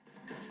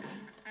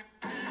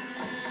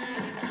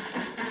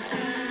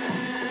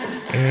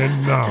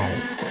And now,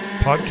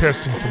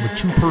 podcasting from a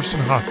two-person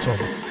hot tub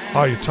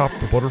high atop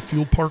the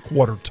Butterfield Park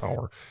water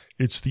tower,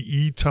 it's the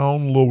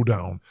E-Town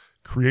LowDown,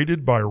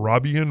 created by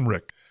Robbie and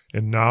Rick.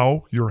 And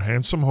now, your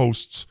handsome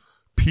hosts,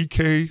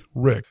 PK,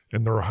 Rick,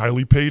 and their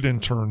highly paid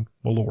intern,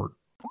 Malord.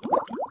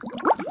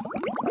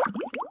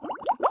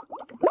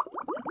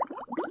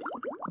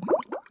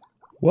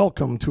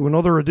 Welcome to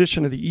another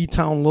edition of the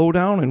E-Town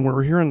LowDown, and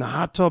we're here in the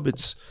hot tub.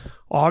 It's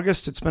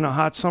August. It's been a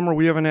hot summer.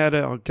 We haven't had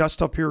a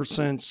guest up here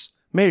since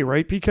May,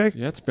 right, PK?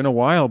 Yeah, it's been a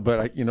while,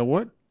 but you know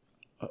what,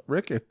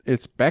 Rick?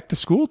 It's back to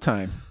school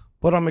time.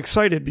 But I'm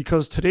excited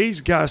because today's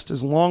guest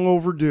is long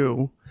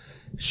overdue.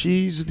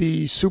 She's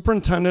the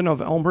superintendent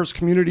of Elmhurst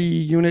Community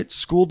Unit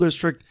School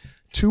District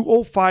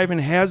 205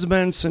 and has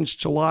been since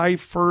July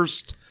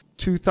 1st,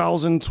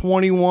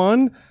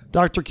 2021.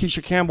 Dr.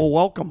 Keisha Campbell,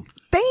 welcome.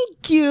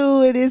 Thank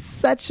you. It is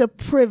such a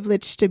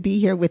privilege to be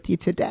here with you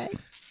today.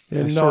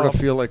 And, I sort of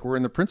feel like we're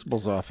in the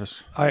principal's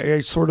office.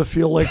 I sort of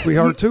feel like we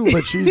are too,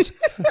 but she's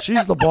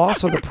the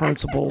boss of the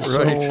principals.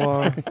 Right.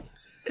 So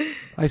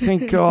I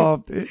think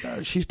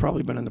she's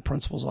probably been in the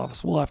principal's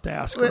office. We'll have to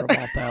ask her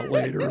about that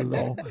later,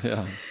 though.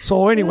 Yeah.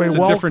 So anyway, It's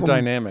a different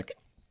dynamic.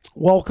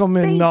 Welcome,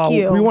 and Thank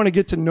you. we want to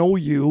get to know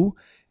you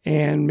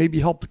and maybe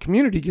help the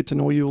community get to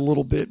know you a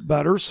little bit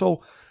better.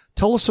 So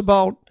tell us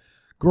about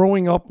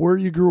growing up, where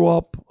you grew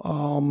up,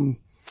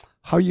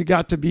 how you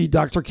got to be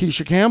Dr.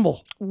 Keisha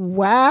Campbell.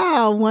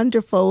 Wow,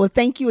 wonderful. Well,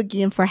 thank you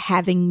again for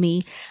having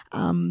me.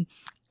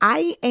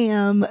 I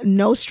am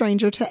no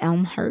stranger to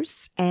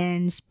Elmhurst,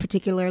 and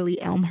particularly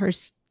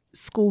Elmhurst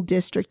School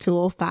District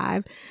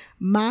 205.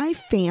 My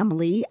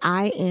family,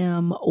 I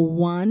am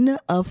one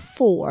of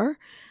four.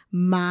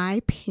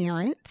 My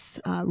parents,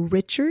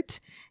 Richard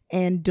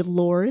and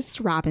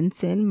Dolores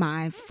Robinson.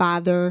 My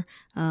father,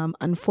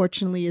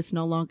 unfortunately, is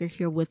no longer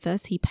here with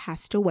us. He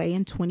passed away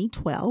in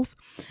 2012.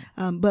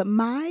 But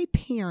my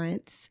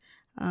parents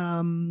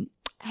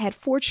had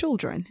four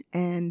children,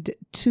 and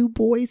two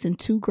boys and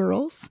two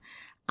girls.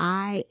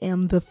 I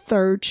am the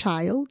third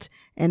child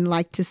and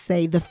like to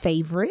say the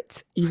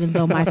favorite, even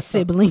though my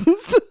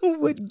siblings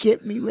would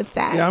get me with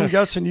that. Yeah, I'm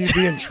guessing you'd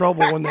be in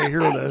trouble when they hear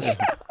this.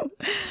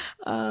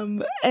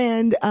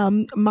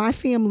 My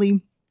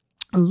family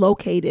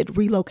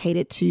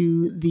relocated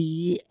to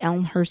the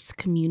Elmhurst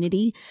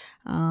community.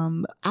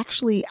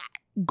 Actually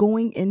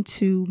going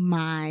into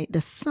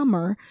the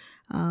summer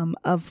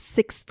of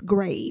sixth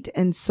grade.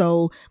 And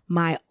so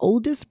my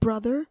oldest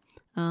brother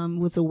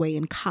was away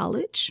in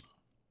college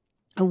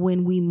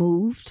when we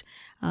moved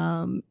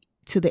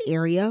to the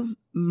area.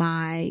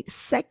 My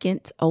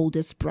second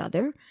oldest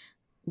brother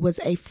was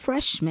a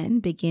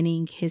freshman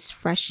beginning his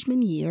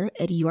freshman year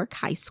at York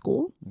High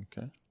School.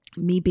 Okay.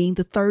 Me being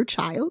the third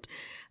child,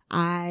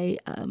 I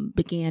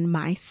began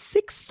my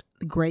sixth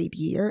grade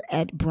year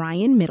at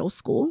Bryan Middle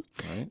School.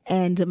 Right.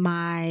 And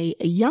my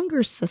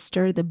younger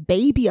sister, the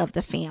baby of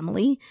the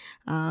family,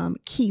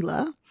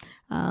 Keila,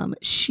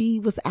 she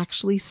was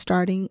actually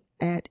starting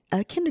at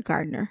a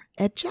kindergartner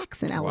at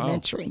Jackson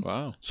Elementary.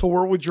 Wow. So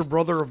where would your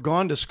brother have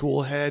gone to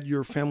school had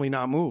your family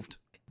not moved?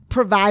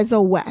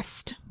 Proviso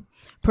West.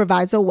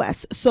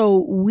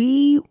 So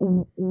we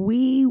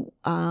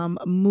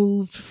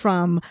moved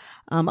from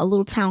a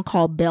little town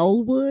called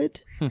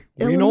Bellwood.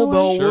 We know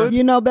Bellwood. Sure.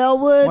 You know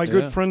Bellwood? My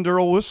good friend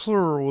Daryl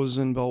Whistler was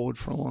in Bellwood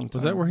for a long time.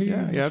 Was that where he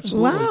Yeah, was? yeah,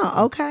 absolutely.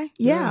 Wow. Okay.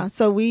 Yeah.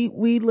 So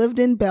we lived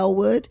in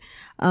Bellwood.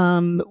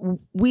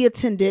 We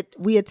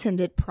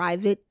attended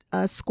private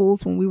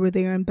schools when we were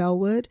there in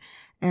Bellwood.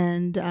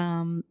 And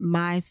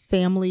my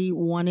family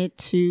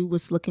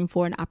was looking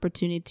for an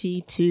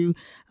opportunity to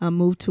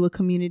move to a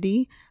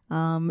community.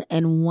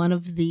 And one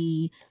of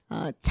the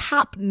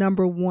top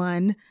number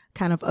one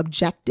kind of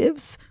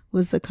objectives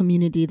was a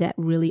community that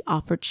really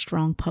offered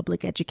strong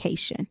public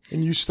education.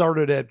 And you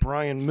started at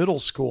Bryan Middle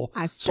School.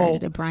 I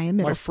started at Bryan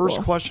Middle School. My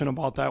first question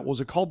about that, was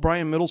it called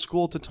Bryan Middle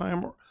School at the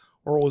time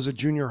or was it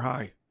junior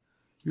high?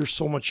 You're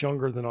so much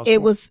younger than us.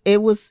 It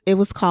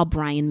was called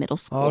Bryan Middle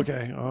School.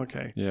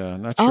 Okay. Yeah,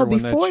 not sure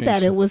when Before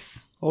that, it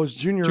was. Oh, it's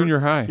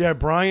junior high. Yeah,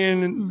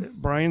 Bryan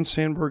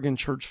Sandburg and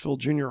Churchville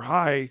Junior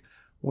High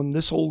when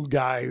this old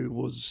guy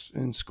was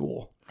in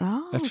school.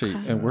 Oh, Actually,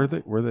 okay. and were they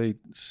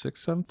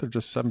 6th, 7th, or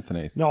just 7th and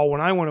 8th? No, when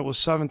I went, it was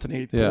 7th and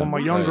 8th. Yeah. But when my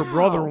younger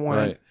brother went,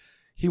 Right.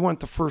 he went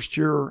the first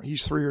year.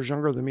 He's 3 years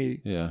younger than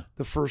me. Yeah.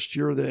 The first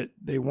year that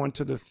they went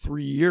to the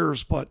 3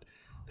 years, but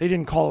they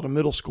didn't call it a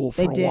middle school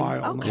for They a didn't.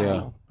 while. Okay. Yeah,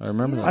 No. I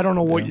remember that. I don't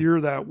know what Yeah.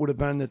 year that would have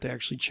been that they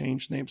actually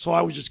changed names. So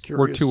I was just curious.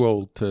 We're too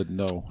old to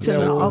know. To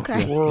know,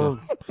 okay.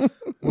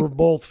 We're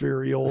both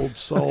very old.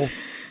 So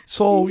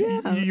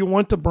Yeah. you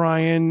went to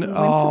Bryan.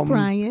 Went to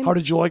Bryan. How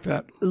did you like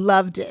that?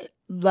 Loved it.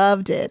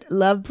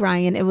 Loved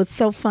Bryan. It was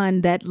so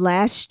fun that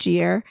last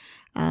year,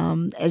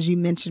 as you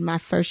mentioned, my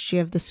first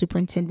year of the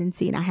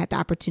superintendency, and I had the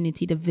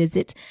opportunity to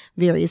visit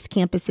various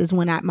campuses.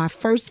 When my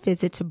first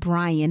visit to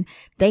Bryan,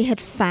 they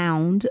had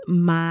found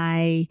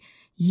my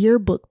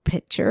yearbook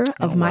picture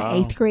of my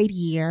wow. 8th grade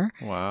year.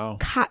 Wow.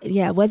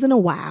 It wasn't a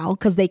wow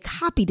because they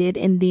copied it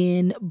and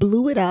then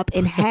blew it up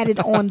and had it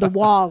on the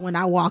wall when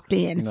I walked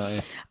in.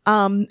 Nice.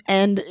 And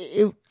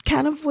it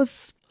kind of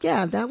was,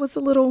 that was a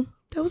little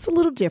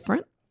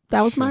different.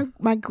 That was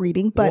my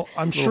greeting, but well,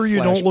 I'm sure you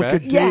don't look a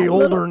flashback. day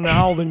older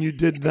now than you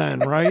did then,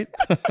 right?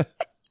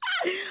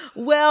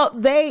 well,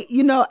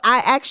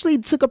 I actually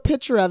took a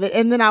picture of it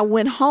and then I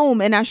went home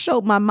and I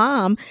showed my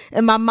mom,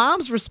 and my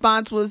mom's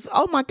response was,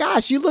 "Oh my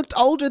gosh, you looked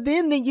older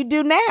then than you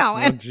do now."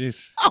 And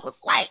jeez. I was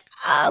like,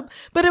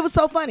 but it was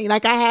so funny.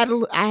 Like I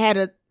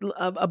had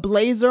a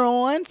blazer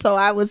on, so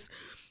I was,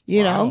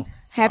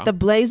 had the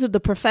blazer, the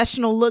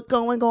professional look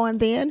going on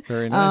then.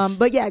 Very nice.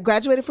 But yeah, I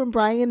graduated from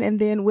Bryan and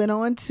then went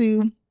on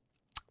to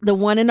the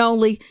one and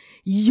only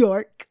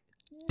York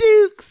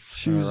Dukes.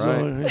 She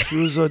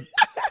was a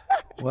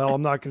well,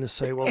 I'm not going to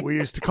say what we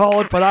used to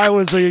call it, but I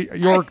was a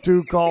York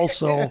Duke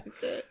also.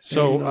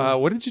 So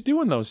what did you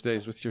do in those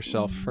days with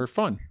yourself for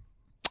fun?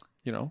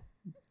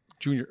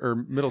 Junior or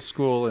middle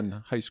school and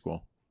high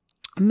school?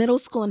 Middle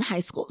school and high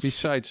school.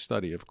 Besides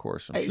study, of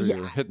course. I'm sure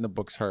you were hitting the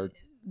books hard.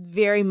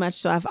 Very much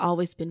so. I've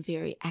always been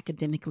very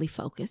academically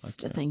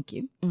focused. Okay. Thank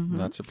you. Mm-hmm.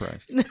 Not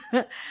surprised.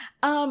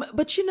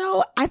 But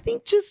I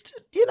think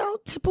just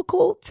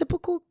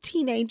typical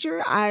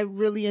teenager. I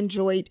really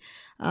enjoyed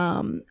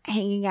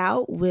hanging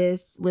out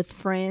with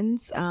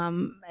friends.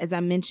 As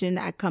I mentioned,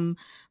 I come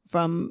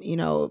from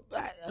a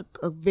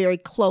very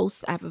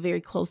close. I have a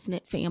very close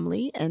knit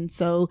family, and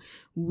so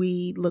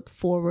we look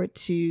forward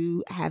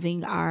to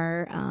having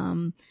our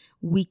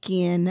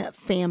weekend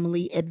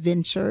family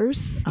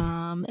adventures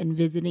and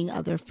visiting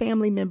other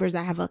family members.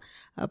 I have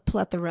a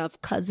plethora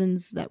of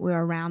cousins that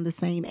were around the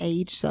same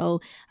age, so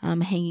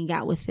hanging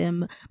out with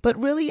them.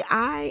 But really,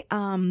 I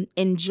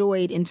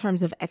enjoyed, in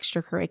terms of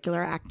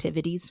extracurricular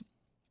activities,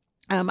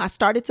 I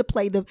started to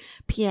play the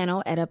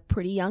piano at a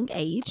pretty young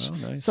age. Oh,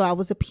 nice. So I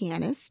was a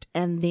pianist,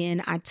 and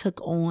then I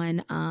took on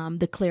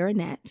the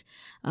clarinet.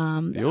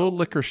 The old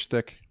liquor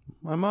stick.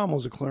 My mom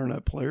was a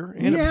clarinet player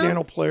and a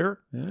piano player.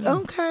 Yeah.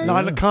 Okay.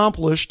 Not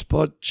accomplished,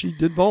 but she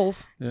did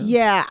both.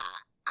 Yeah.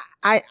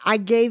 I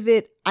gave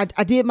it, I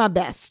did my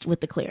best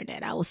with the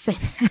clarinet. I will say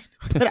that,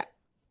 but I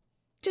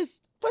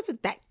just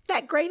wasn't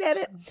that great at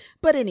it.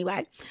 But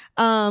anyway,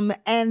 and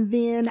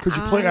then could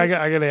you play, I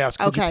got to ask,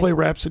 could you play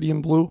Rhapsody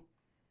in Blue?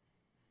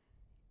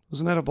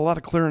 Wasn't that a lot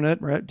of clarinet?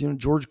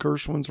 George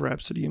Gershwin's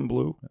Rhapsody in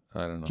Blue.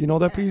 I don't know. Do you know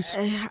that piece?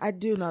 I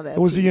do know that.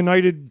 It was the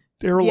United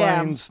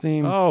Airlines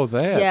theme. Oh,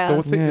 that. Yeah.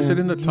 Is it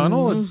in the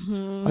tunnel?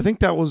 Mm-hmm. I think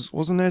that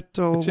wasn't that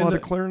a lot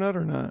of clarinet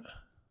or not?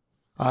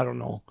 I don't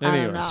know. Anyway.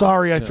 I don't know.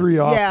 Sorry, I threw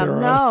you off there.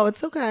 No,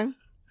 it's okay.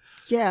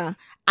 Yeah.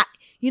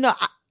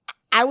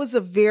 I was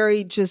a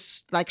very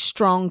just like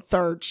strong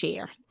third,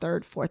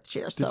 fourth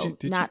chair. So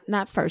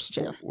not first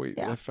chair. Wait,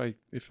 yeah. if I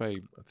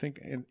think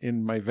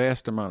in my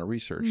vast amount of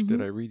research,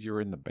 did I read you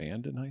were in the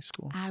band in high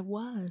school? I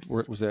was.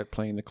 Was that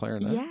playing the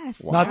clarinet?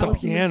 Yes. Wow. Not the I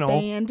was piano. In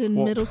the band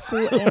in middle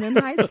school and in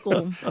high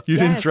school. You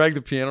didn't drag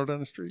the piano down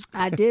the street?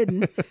 I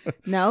didn't.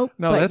 No.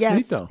 No, but that's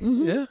neat though.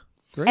 Mm-hmm. Yeah.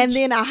 Great. And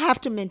then I have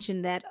to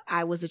mention that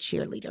I was a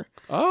cheerleader.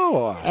 Oh,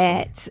 awesome.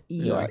 At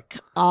York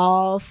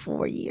all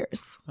 4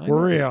 years.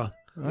 Were you?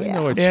 I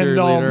know a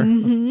cheerleader.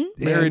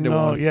 Mm-hmm. Married to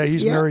one. Yeah,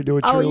 he's married to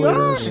a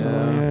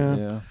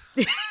cheerleader.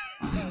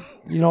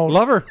 Yeah.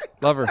 Love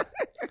her.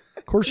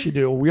 Of course you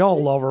do. We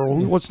all love her.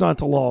 What's not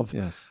to love?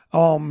 Yes.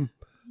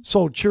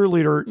 So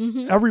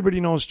cheerleader, everybody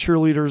knows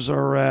cheerleaders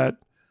are at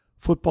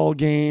football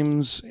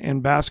games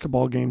and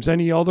basketball games.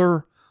 Any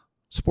other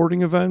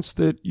sporting events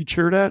that you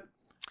cheered at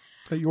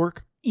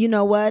York? You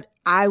know what?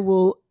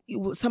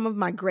 Some of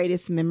my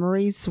greatest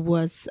memories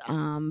was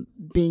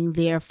being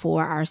there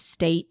for our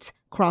state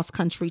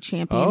cross-country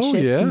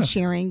championships and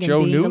cheering and Joe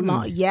being Newton.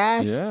 along.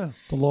 Yes. Yeah.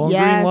 The long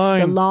green line.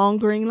 The long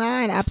green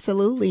line.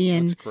 Absolutely.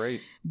 And that's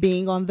great.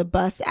 Being on the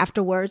bus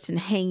afterwards and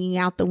hanging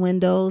out the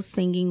windows,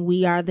 singing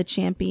 "We Are the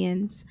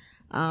Champions."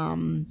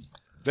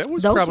 That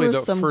was those probably were the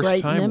some first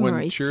great time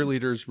memories. when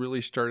cheerleaders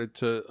really started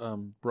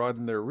to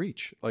broaden their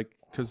reach.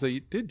 Because they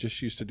did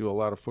just used to do a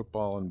lot of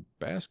football and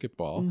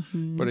basketball.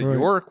 But at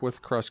York,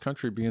 with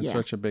cross-country being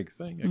such a big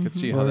thing, I could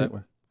see how that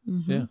went.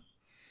 Mm-hmm. Yeah.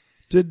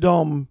 Did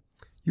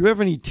you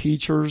have any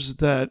teachers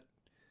that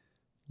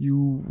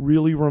you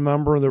really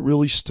remember that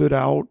really stood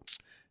out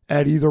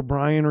at either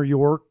Bryan or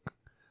York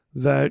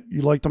that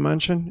you'd like to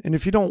mention? And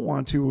if you don't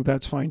want to,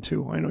 that's fine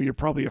too. I know you're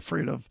probably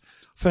afraid of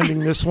offending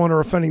this one or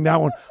offending that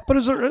one. But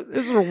is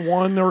there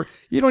one, or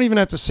you don't even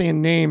have to say a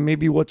name,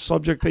 maybe what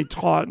subject they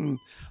taught and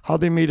how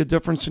they made a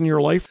difference in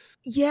your life?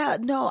 Yeah,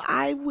 no,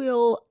 I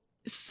will.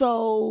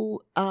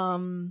 So,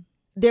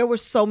 there were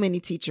so many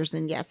teachers,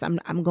 and yes,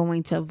 I'm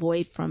going to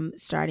avoid from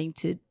starting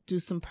to do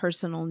some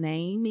personal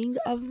naming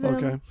of them.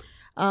 Okay.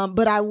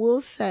 But I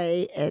will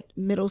say at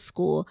middle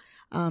school,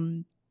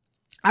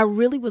 I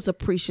really was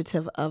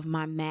appreciative of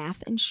my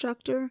math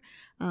instructor,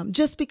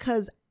 just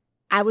because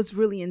I was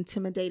really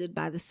intimidated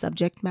by the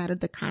subject matter,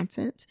 the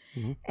content.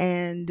 Mm-hmm.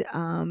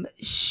 And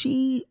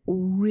she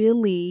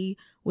really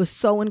was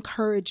so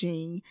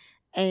encouraging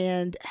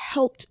and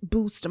helped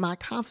boost my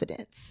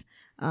confidence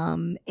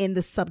in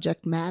the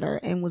subject matter,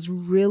 and was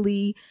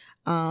really,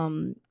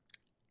 really,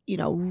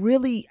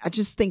 I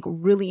just think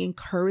really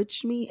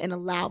encouraged me and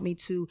allowed me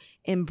to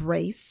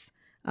embrace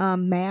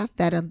math,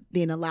 that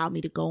then allowed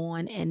me to go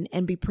on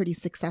and be pretty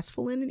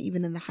successful in it,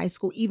 even in the high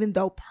school, even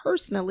though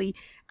personally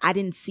I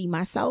didn't see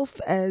myself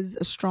as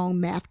a strong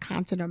math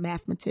content or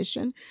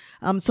mathematician.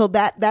 So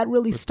that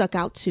really stuck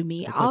out to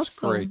me. That's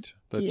also great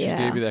that she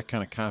gave you that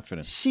kind of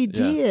confidence. She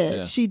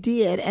did. She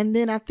did. And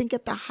then I think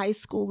at the high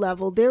school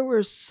level, there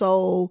were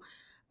so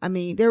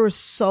many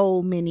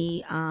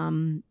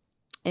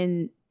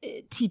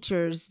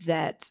teachers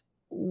that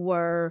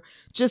were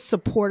just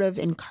supportive,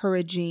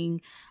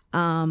 encouraging.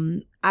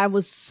 I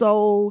was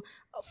so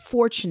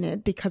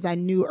fortunate because I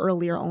knew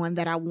earlier on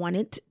that I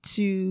wanted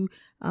to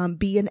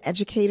be an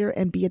educator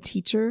and be a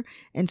teacher.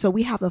 And so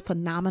we have a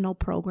phenomenal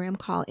program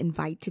called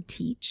Invite to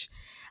Teach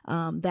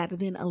that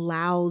then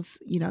allows,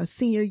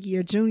 senior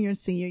year, junior and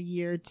senior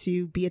year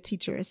to be a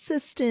teacher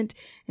assistant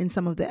in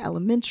some of the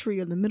elementary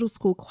or the middle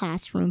school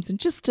classrooms, and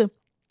just to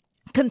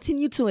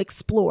continue to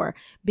explore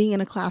being in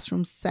a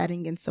classroom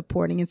setting and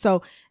supporting. And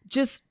so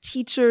just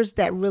teachers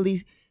that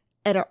really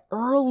at an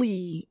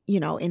early,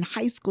 in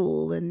high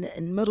school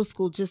and middle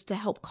school, just to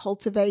help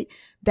cultivate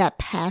that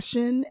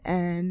passion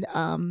and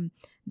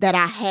that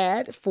I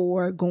had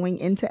for going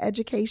into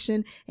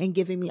education and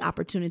giving me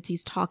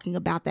opportunities, talking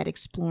about that,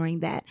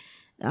 exploring that.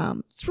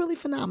 It's really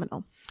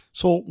phenomenal.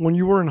 So when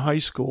you were in high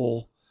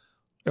school,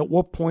 at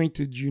what point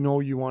did you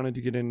know you wanted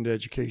to get into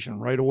education?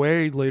 Right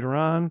away, later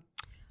on?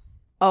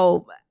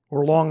 Oh.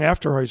 Or long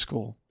after high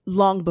school?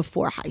 Long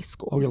before high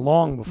school. Okay,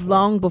 long before.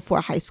 Long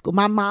before high school.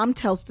 My mom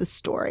tells the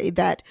story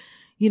that,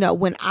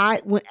 when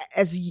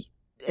as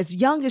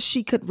young as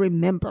she could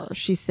remember,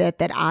 she said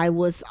that I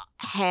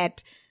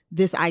had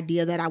this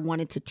idea that I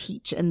wanted to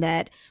teach, and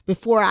that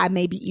before I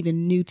maybe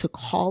even knew to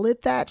call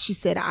it that, she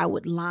said I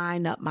would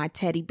line up my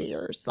teddy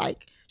bears.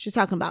 Like, she's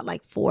talking about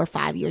like 4 or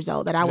 5 years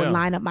old, that I would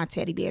line up my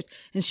teddy bears,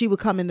 and she would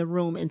come in the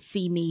room and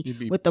see me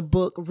with the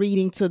book,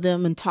 reading to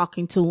them and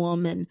talking to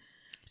them and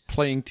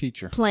playing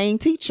teacher.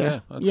 Yeah.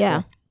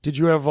 Cool. Did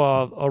you have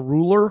a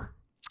ruler?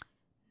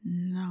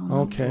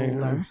 No. Okay.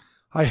 Ruler.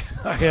 I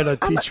had a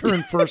teacher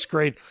in first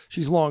grade.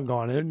 She's long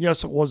gone. And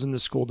yes, it was in the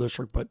school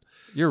district, but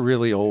you're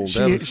really old.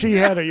 She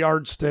had a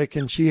yardstick,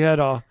 and she had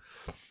a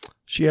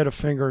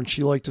finger, and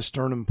she liked to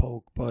sternum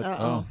poke.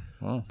 But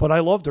but I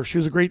loved her. She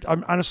was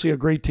honestly a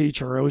great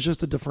teacher. It was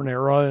just a different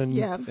era, and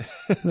there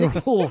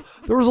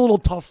was a little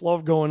tough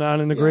love going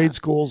on in the grade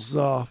schools.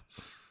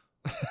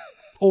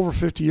 Over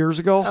 50 years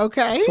ago.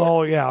 Okay.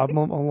 So I'm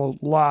a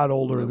lot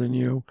older than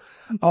you.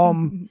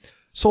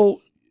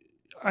 So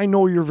I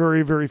know you're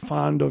very, very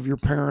fond of your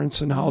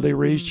parents and how they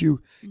raised you.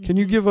 Can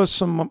you give us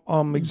some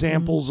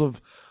examples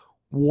of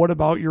what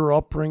about your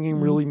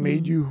upbringing really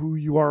made you who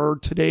you are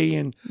today,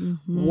 and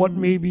what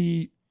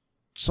maybe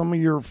some of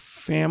your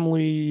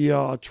family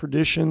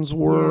traditions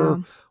were,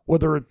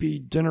 whether it be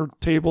dinner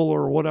table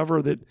or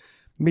whatever, that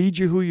made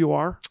you who you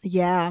are?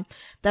 Yeah,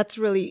 that's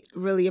really,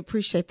 really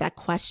appreciate that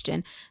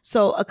question.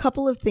 So a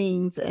couple of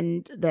things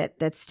and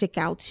that stick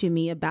out to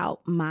me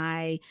about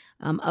my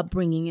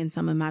upbringing and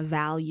some of my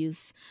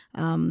values.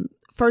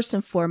 First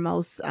and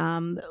foremost,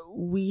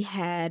 we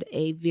had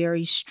a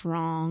very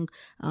strong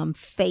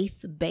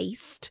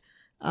faith-based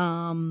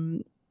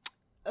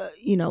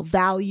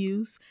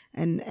values.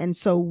 And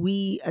so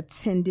we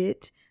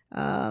attended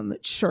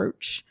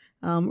church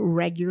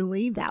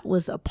regularly. That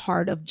was a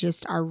part of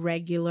just our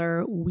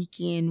regular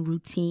weekend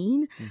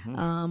routine,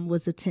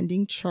 was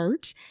attending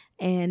church,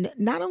 and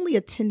not only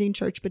attending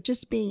church, but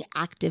just being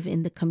active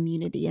in the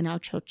community, in our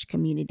church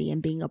community,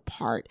 and being a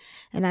part.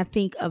 And I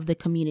think of the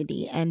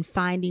community and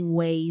finding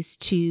ways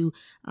to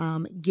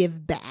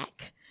give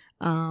back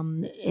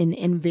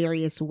in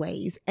various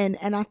ways. And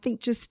I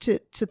think just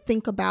to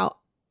think about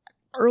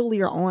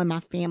earlier on, my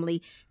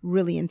family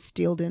really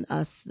instilled in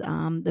us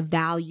the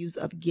values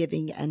of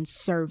giving and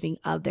serving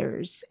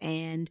others,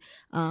 and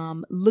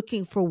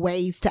looking for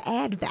ways to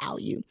add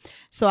value.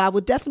 So I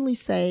would definitely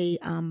say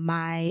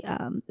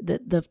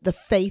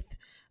the faith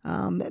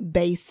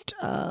based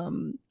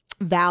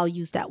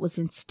values that was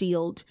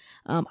instilled.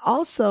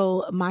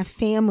 Also, my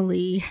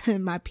family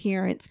and my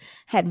parents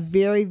had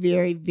very,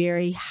 very,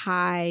 very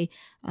high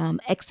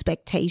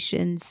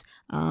expectations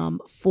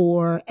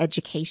for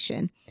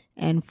education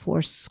and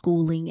for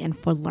schooling and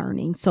for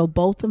learning. So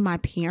both of my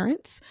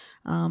parents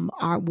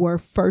were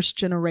first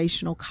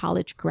generational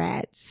college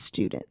grad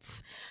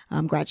students,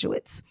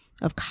 graduates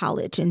of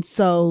college. And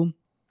so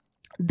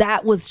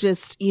that was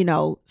just,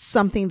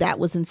 something that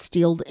was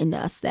instilled in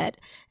us, that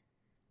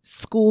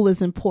school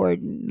is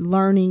important,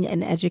 learning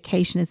and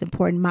education is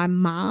important. My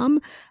mom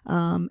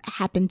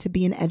happened to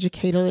be an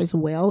educator as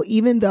well,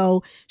 even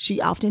though she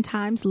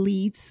oftentimes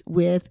leads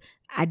with,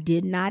 I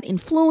did not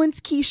influence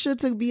Keisha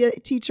to be a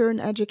teacher and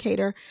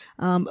educator,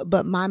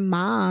 but my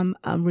mom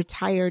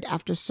retired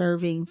after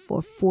serving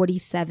for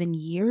 47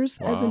 years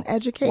as an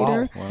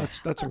educator. Wow.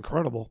 That's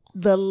incredible.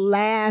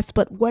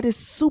 But what is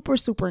super,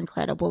 super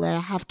incredible, that I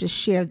have to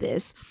share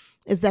this,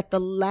 is that the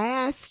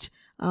last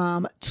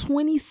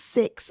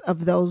 26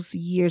 of those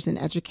years in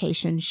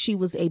education, she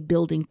was a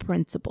building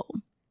principal.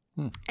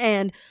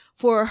 And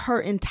for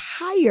her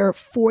entire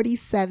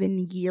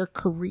 47-year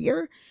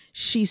career,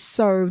 she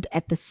served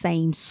at the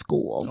same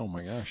school. Oh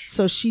my gosh.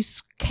 So she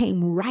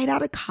came right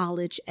out of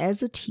college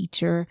as a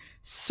teacher,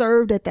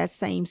 served at that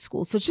same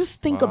school. So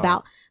just think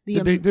about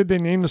the... Did they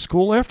name the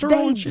school after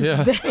her?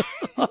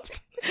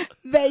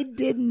 They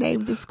did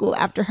name the school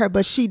after her,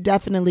 but she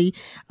definitely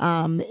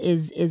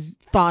is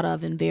thought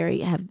of and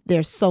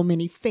there's so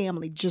many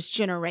family, just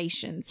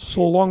generations.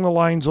 So along the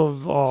lines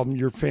of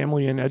your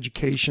family and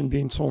education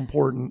being so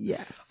important.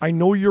 Yes. I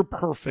know you're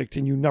perfect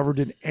and you never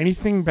did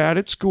anything bad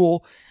at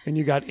school and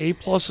you got A+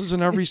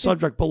 in every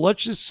subject, but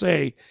let's just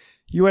say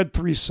you had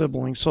 3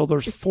 siblings, so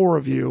there's 4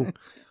 of you.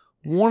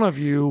 One of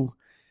you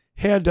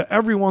had to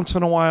every once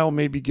in a while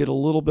maybe get a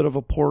little bit of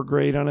a poor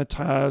grade on a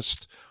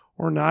test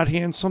or not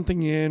hand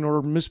something in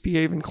or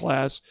misbehave in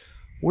class.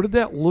 What did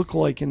that look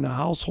like in the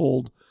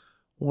household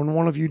when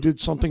one of you did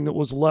something that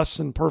was less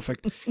than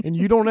perfect? And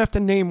you don't have to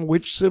name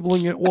which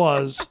sibling it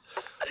was,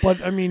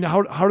 but I mean,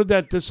 how did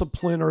that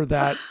discipline or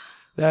that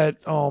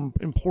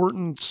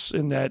importance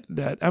and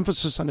that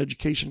emphasis on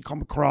education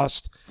come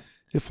across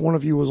if one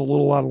of you was a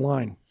little out of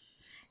line?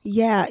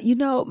 Yeah,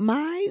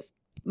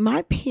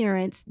 my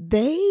parents,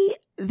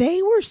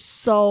 they were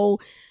so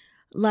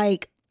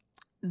like,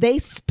 they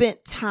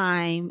spent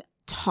time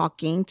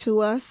talking to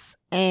us.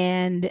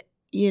 And,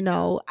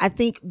 I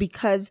think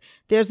because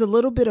there's a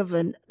little bit of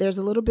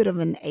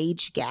an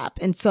age gap.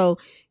 And so,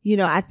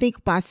 I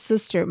think my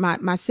sister,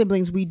 my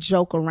siblings, we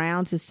joke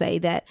around to say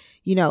that,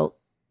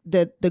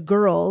 the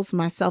girls,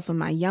 myself and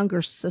my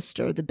younger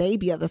sister, the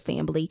baby of the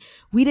family,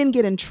 we didn't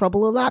get in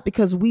trouble a lot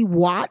because we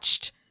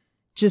watched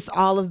just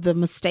all of the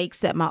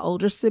mistakes that my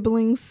older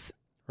siblings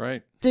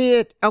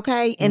did.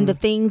 Okay. And the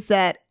things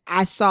that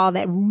I saw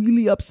that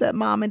really upset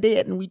mom and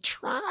dad, and we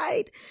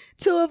tried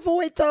to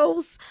avoid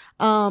those.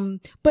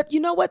 But you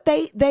know what?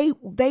 They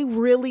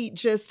really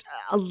just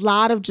a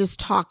lot of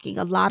talking,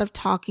 a lot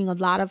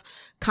of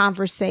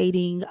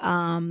conversating,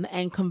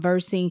 and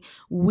conversing.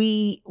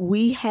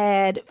 We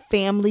had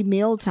family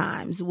meal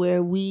times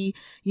where we,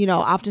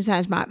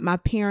 oftentimes my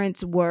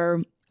parents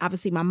were,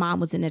 obviously, my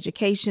mom was in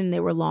education.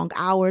 There were long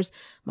hours.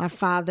 My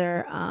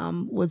father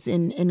was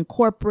in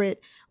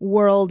corporate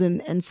world.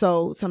 And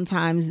so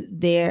sometimes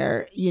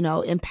they're,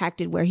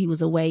 impacted where he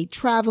was away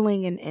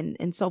traveling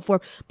and so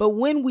forth. But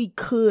when we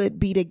could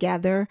be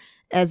together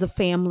as a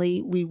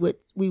family, we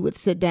would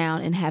sit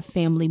down and have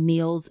family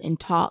meals and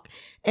talk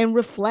and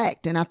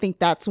reflect. And I think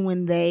that's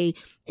when they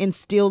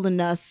instilled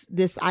in us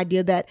this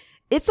idea that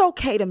it's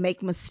okay to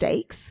make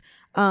mistakes.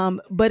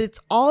 But it's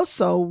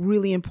also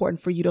really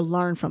important for you to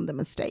learn from the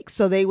mistakes.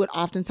 So they would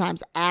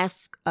oftentimes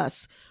ask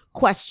us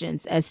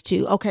questions as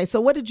to, okay,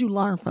 so what did you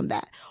learn from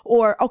that?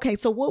 Or, okay,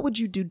 so what would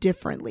you do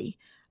differently?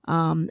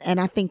 And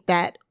I think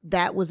that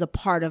was a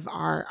part of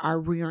our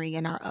rearing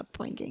and our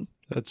upbringing.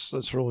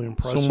 That's really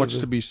impressive. So much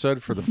to be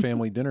said for the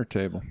family dinner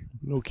table.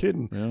 No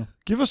kidding. Yeah.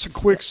 Give us a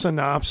quick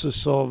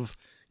synopsis of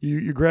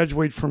you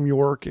graduate from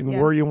York and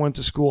where you went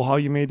to school, how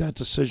you made that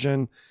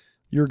decision,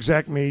 your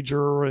exact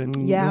major, and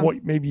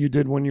what maybe you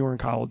did when you were in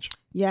college.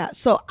 Yeah.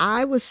 So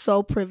I was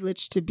so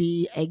privileged to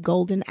be a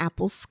Golden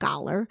Apple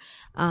Scholar.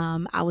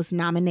 I was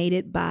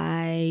nominated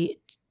by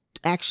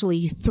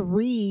actually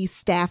 3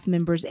 staff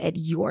members at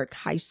York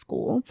High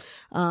School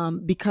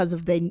because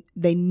of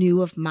they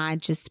knew of my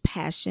just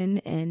passion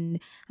and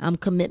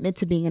commitment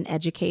to being an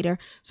educator.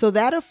 So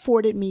that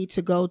afforded me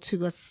to go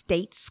to a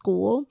state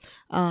school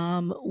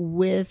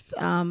with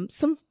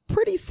some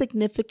pretty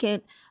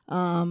significant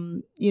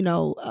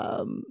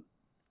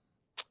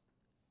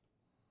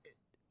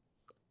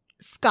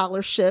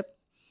scholarship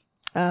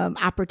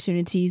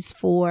opportunities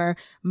for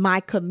my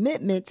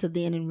commitment to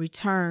then in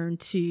return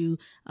to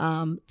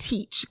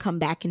come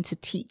back and to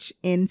teach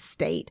in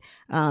state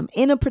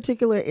in a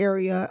particular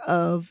area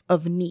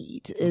of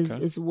need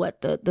is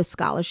what the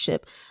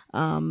scholarship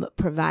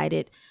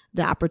provided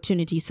the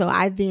opportunity. So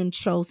I then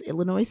chose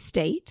Illinois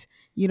State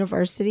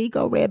University,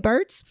 go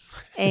Redbirds,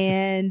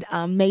 and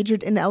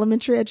majored in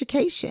elementary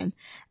education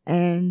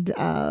and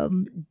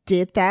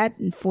did that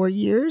in 4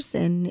 years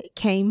and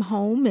came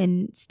home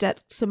and stuck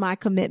to my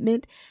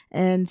commitment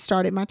and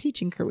started my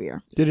teaching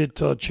career. Did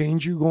it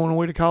change you going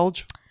away to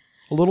college?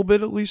 A little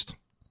bit at least?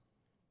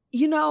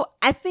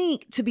 I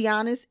think, to be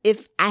honest,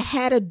 if I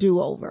had a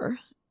do-over,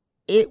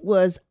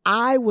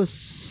 I was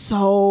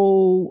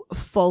so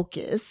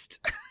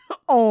focused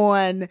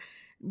on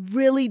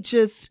really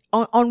just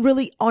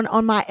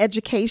on my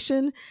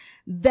education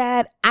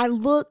that I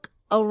look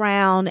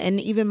around, and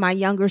even my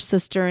younger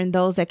sister and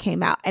those that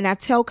came out, and I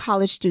tell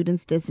college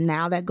students this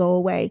now that go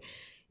away.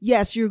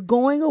 Yes, you're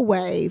going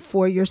away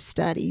for your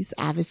studies,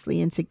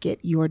 obviously, and to get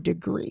your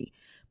degree,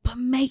 but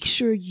make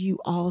sure you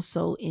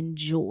also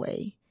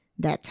enjoy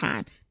that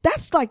time.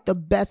 That's like the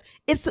best.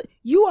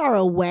 You are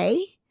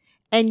away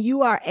and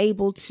you are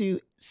able to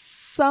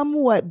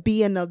somewhat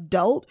be an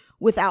adult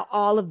without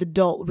all of the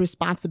adult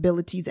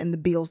responsibilities and the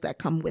bills that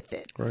come with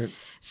it. Right.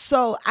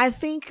 So I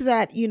think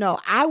that,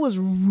 I was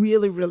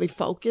really, really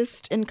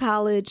focused in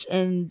college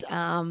and,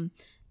 So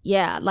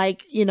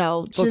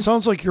it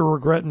sounds like you're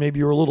regretting maybe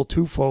you were a little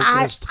too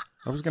focused.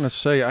 I was going to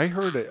say, I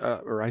heard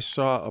or I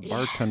saw a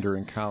bartender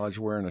in college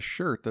wearing a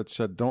shirt that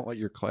said, "Don't let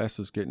your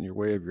classes get in your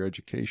way of your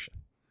education."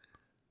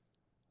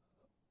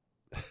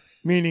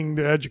 Meaning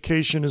the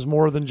education is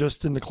more than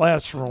just in the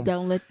classroom.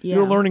 Yeah.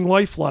 You're learning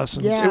life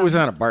lessons. Yeah. It was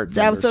on a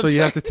bartender, so you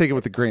true. have to take it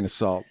with a grain of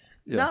salt.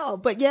 Yeah. No,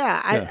 but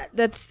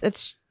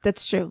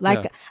that's true.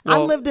 Like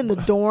Well, I lived in the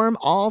dorm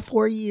all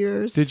 4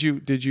 years. Did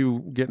you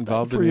get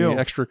involved in any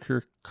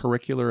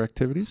extracurricular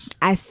activities?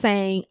 I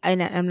sang,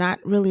 and I'm not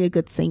really a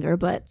good singer,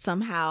 but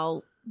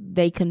somehow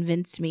they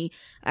convinced me.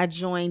 I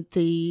joined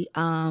the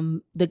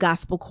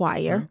gospel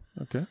choir.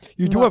 Okay.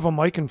 You do have a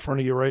mic in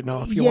front of you right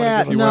now. If you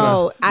Yeah, want to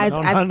no,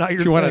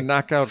 If you want to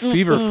knock out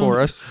fever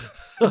for us,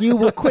 you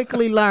will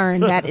quickly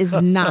learn that is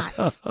not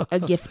a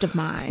gift of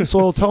mine.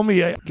 So tell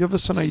me, give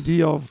us an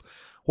idea of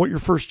what your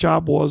first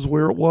job was,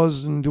 where it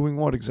was, and doing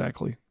what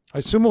exactly. I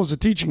assume it was a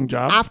teaching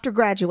job. After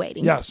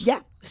graduating. Yes.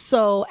 Yeah.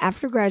 So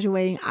after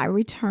graduating, I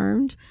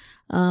returned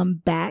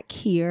back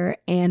here,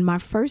 and my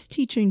first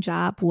teaching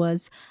job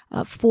was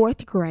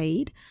fourth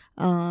grade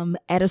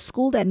at a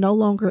school that no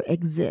longer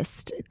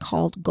exists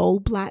called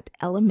Goldblatt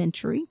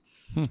Elementary,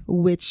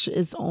 which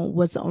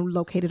was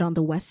located on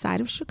the west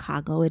side of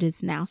Chicago. It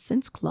is now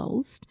since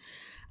closed.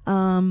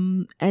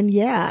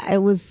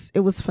 It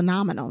was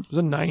phenomenal. Was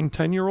it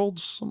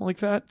 9-10-year-olds, something like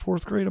that?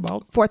 Fourth grade,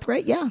 about fourth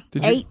grade, yeah.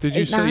 Did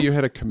you say you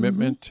had a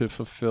commitment to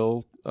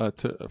fulfill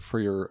for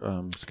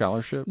your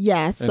scholarship?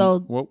 Yeah. And so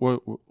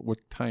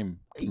what time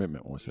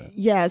commitment was that?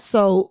 Yeah.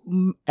 So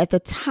at the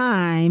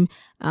time,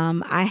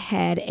 I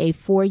had a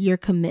 4-year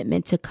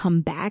commitment to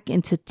come back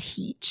and to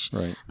teach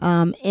Right.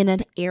 In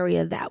an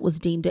area that was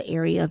deemed an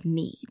area of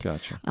need.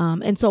 Gotcha.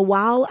 And so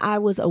while I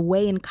was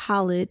away in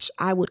college,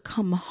 I would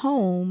come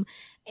home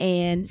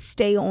and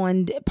stay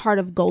on part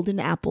of Golden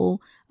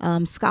Apple.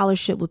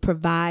 Scholarship would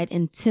provide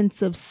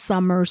intensive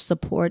summer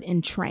support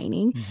and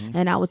training.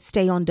 And I would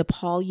stay on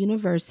DePaul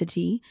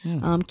University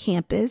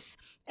campus,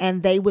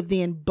 and they would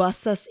then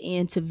bus us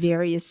into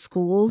various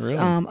schools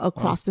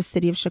across the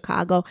city of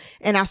Chicago.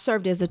 And I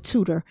served as a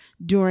tutor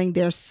during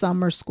their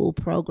summer school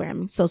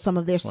programming. So some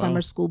of their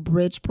summer school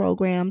bridge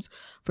programs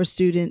for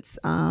students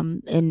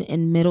in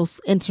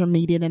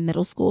intermediate and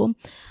middle school.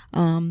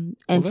 That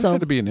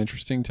had to be an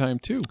interesting time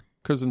too.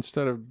 Because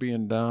instead of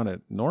being down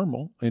at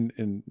Normal,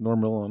 in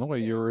Normal,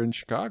 Illinois, you were in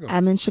Chicago.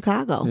 I'm in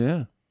Chicago.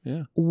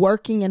 Yeah.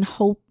 Working and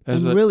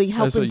really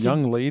helping as a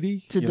young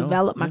lady to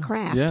develop my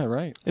craft. Yeah,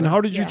 right. And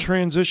how did you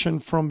transition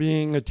from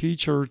being a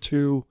teacher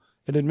to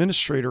an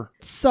administrator?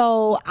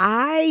 So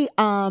I,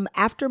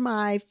 after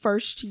my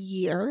first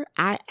year,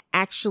 I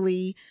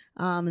actually,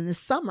 in the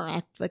summer,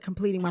 after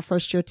completing my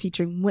first year of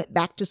teaching, went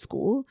back to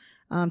school.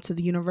 To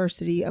the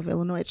University of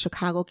Illinois at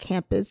Chicago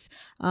campus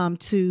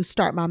to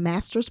start my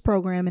master's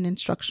program in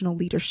instructional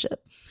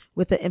leadership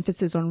with an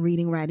emphasis on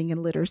reading, writing,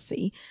 and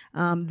literacy.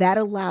 That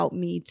allowed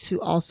me to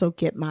also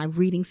get my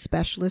reading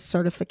specialist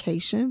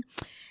certification.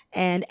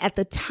 And at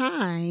the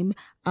time,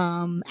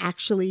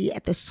 actually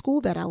at the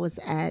school that I was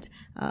at,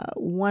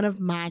 one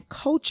of my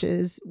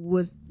coaches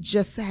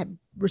had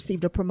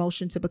received a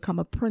promotion to become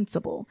a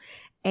principal.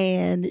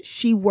 And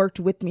she worked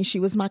with me. She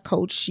was my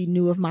coach. She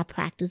knew of my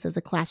practice as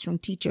a classroom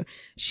teacher.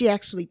 She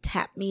actually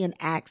tapped me and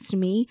asked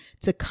me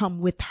to come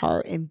with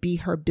her and be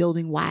her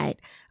building wide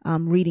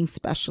reading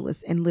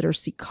specialist and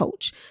literacy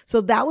coach.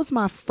 So that was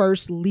my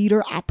first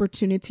leader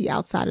opportunity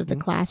outside of the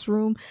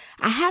classroom.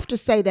 I have to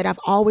say that I've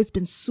always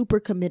been super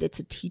committed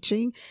to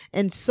teaching.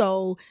 And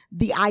so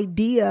the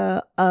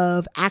idea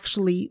of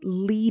actually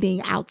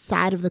leading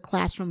outside of the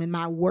classroom and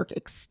my work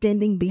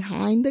extending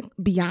beyond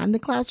the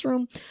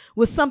classroom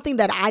was something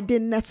that I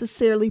didn't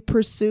necessarily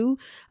pursue.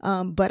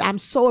 But I'm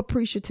so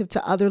appreciative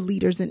to other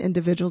leaders and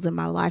individuals in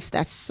my life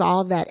that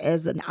saw that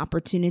as an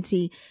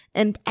opportunity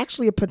and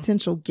actually a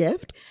potential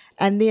gift,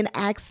 and then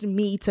asked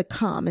me to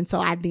come. And so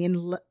I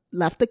then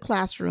left the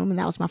classroom, and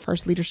that was my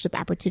first leadership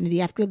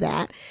opportunity after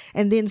that.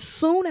 And then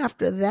soon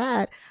after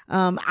that,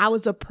 I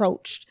was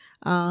approached.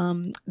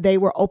 They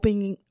were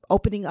opening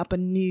up a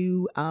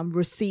new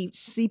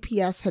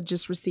CPS had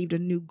just received a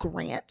new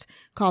grant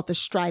called the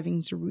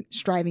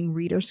Striving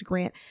Readers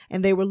Grant,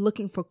 and they were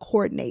looking for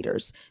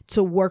coordinators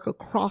to work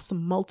across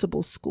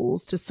multiple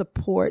schools to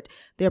support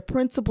their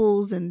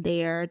principals and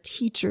their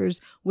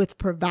teachers with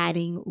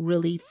providing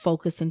really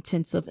focused,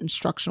 intensive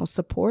instructional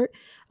support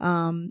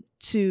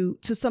to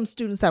some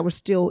students that were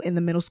still in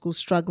the middle school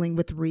struggling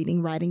with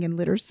reading, writing, and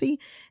literacy.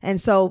 And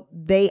so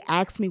they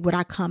asked me, would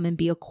I come and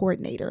be a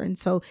coordinator? And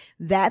so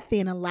that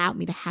then allowed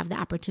me to have the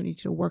opportunity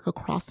to work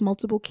across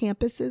multiple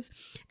campuses.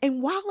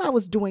 And while I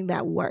was doing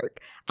that work,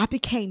 I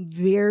became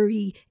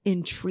very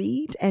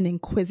intrigued and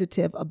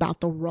inquisitive about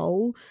the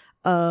role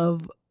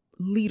of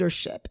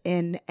leadership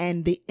and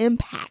the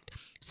impact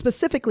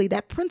specifically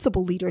that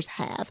principal leaders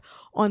have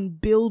on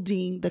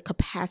building the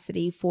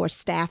capacity for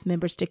staff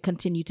members to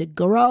continue to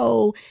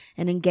grow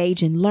and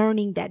engage in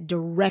learning that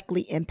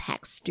directly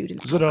impacts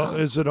student outcomes.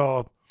 Is it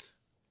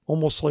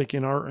almost like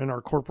in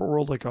our corporate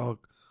world, like a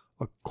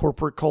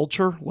corporate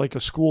culture, like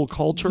a school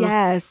culture?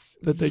 Yes,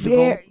 that they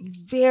develop?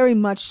 Very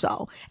much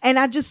so. And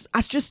I just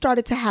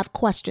started to have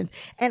questions,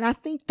 and I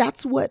think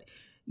that's what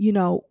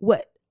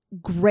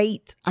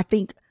great. I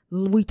think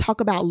we talk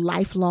about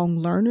lifelong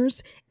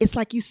learners. It's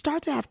like you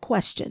start to have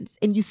questions,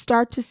 and you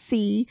start to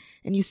see,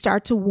 and you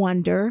start to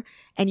wonder,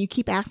 and you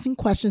keep asking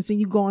questions, and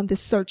you go on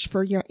this search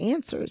for your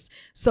answers.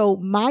 So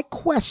my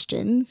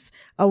questions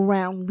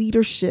around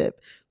leadership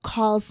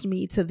caused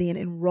me to then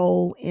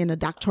enroll in a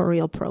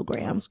doctoral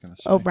program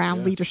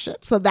around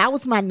leadership. So that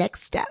was my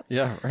next step.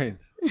 Yeah, right.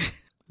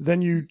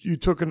 Then you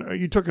took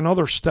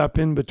another step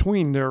in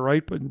between there,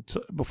 right? But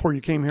before you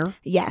came here?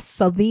 Yes.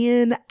 So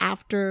then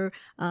after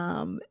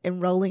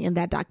enrolling in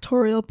that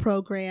doctoral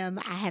program,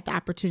 I had the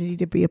opportunity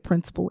to be a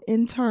principal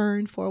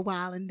intern for a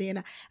while. And then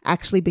I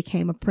actually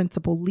became a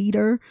principal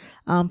leader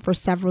for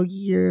several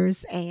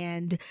years.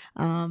 And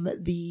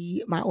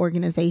my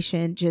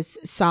organization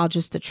just saw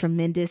just the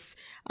tremendous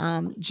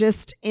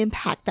just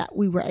impact that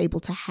we were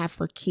able to have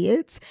for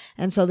kids.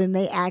 And so then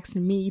they asked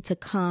me to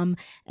come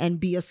and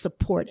be a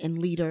support and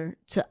leader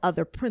to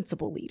other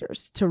principal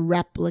leaders, to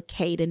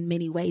replicate in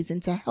many ways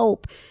and to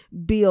help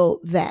build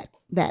that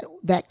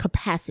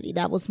capacity.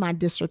 That was my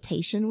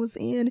dissertation was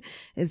in,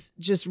 is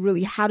just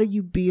really how do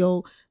you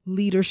build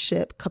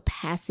leadership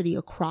capacity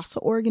across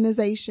an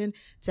organization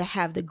to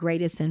have the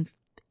greatest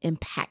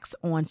impacts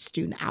on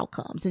student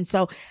outcomes. And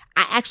so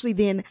I actually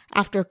then,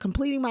 after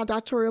completing my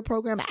doctoral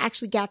program, I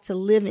actually got to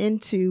live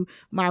into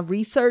my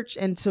research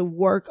and to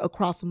work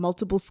across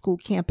multiple school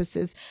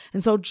campuses.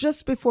 And so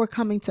just before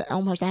coming to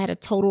Elmhurst, I had a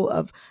total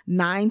of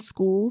 9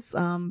 schools,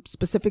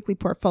 specifically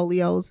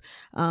portfolios,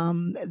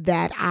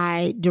 that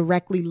I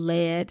directly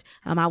led.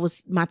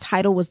 My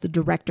title was the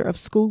Director of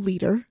School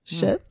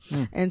Leadership.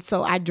 And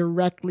so I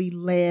directly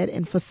led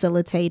and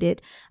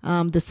facilitated,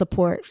 the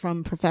support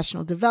from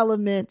professional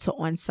development to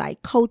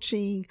on-site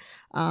coaching,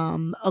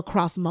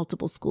 across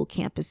multiple school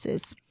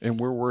campuses. And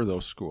where were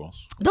those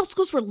schools? Those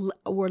schools were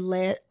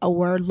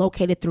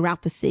located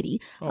throughout the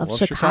city of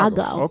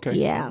Chicago. Okay.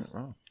 Yeah.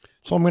 Wow.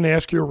 So I'm going to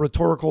ask you a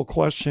rhetorical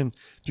question.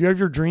 Do you have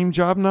your dream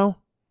job now?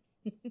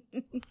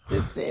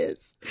 This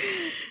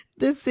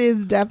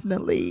is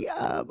definitely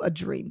a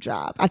dream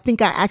job. I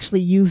think I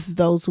actually used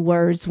those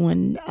words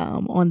when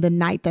on the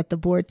night that the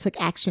board took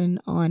action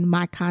on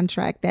my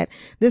contract, that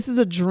this is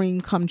a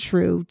dream come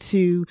true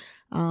to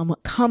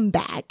come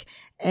back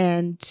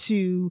and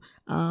to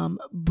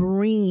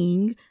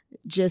bring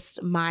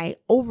just my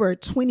over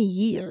 20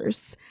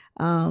 years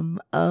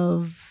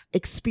of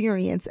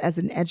experience as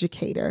an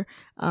educator,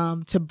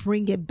 to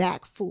bring it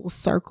back full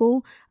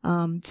circle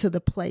to the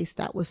place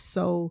that was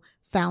so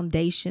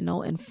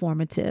foundational and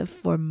formative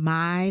for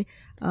my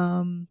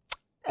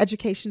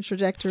education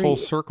trajectory. Full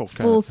circle.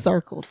 Full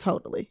circle,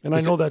 totally. And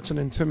I know that's an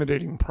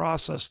intimidating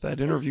process,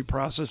 that interview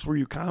process. Were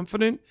you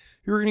confident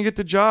you were going to get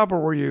the job, or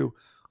were you,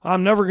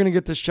 I'm never going to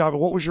get this job?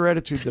 What was your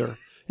attitude there?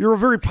 You're a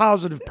very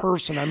positive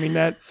person. I mean,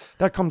 that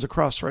comes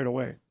across right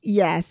away.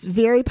 Yes,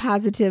 very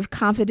positive.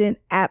 Confident?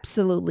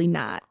 Absolutely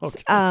not.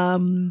 Okay.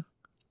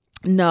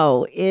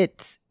 No,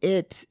 it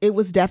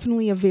was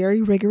definitely a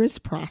very rigorous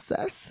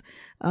process.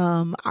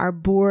 Our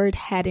board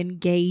had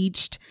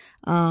engaged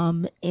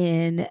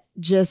in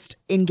just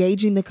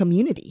engaging the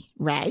community,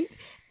 right?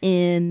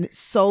 In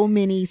so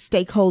many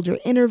stakeholder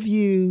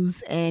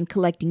interviews and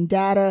collecting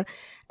data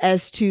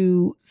as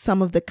to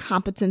some of the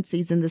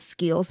competencies and the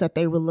skills that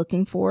they were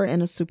looking for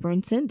in a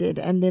superintendent.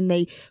 And then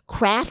they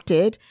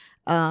crafted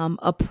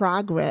a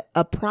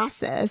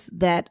process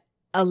that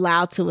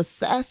allowed to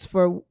assess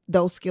for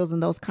those skills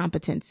and those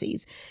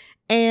competencies.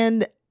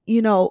 And,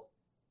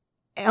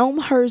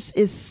 Elmhurst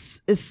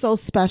is so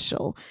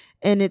special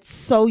and it's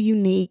so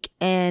unique.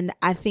 And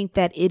I think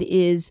that it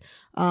is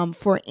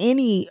for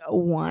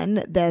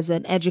anyone that's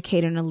an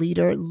educator and a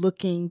leader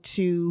looking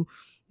to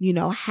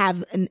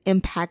have an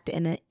impact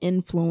and an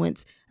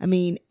influence. I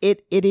mean,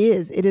 it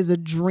is a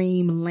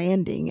dream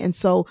landing. And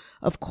so,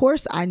 of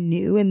course, I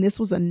knew, and this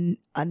was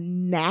a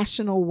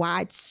national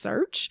wide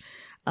search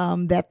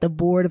that the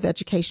Board of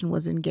Education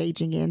was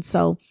engaging in.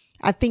 So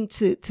I think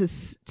to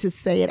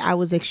say it, I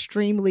was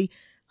extremely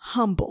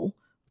humble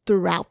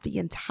throughout the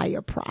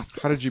entire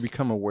process. How did you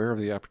become aware of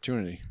the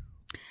opportunity?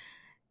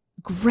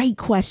 Great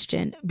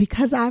question.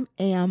 Because I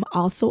am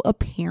also a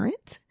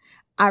parent,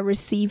 I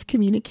received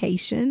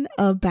communication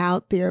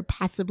about there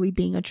possibly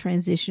being a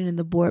transition in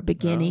the board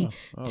beginning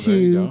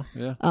to,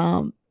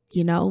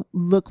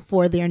 look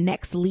for their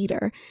next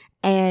leader.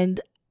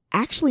 And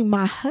actually,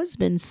 my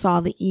husband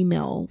saw the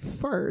email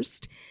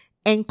first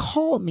and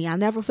called me. I'll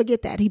never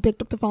forget that. He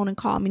picked up the phone and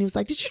called me. And he was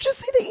like, "Did you just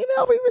see the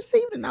email we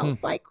received?" And I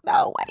was like,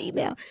 "No, what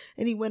email?"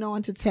 And he went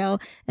on to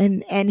tell.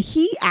 And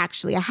he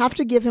actually, I have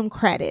to give him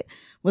credit,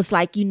 was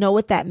like, "You know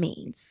what that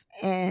means?"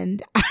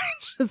 And I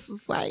just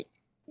was like,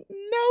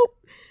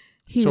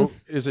 nope.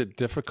 Is it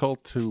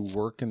difficult to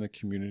work in the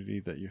community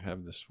that you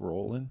have this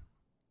role in?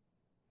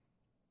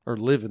 Or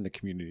live in the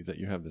community that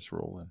you have this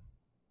role in?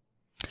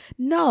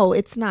 No,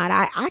 it's not.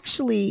 I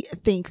actually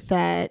think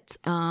that,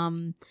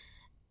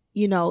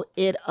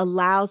 it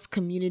allows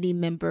community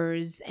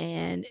members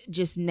and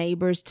just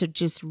neighbors to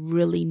just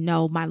really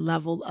know my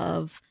level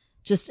of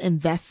just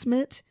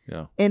investment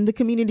in the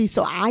community.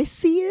 So I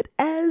see it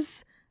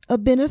as a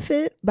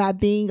benefit by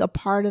being a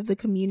part of the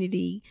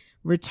community,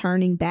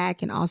 returning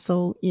back, and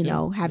also,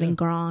 having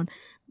grown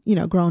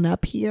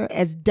up here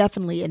as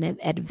definitely an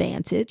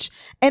advantage.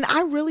 And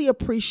I really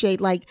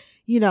appreciate my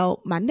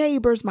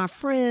neighbors, my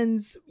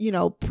friends,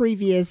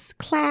 previous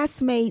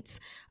classmates,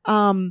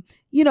 I'm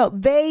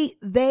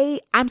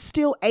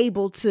still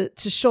able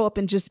to show up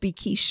and just be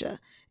Keisha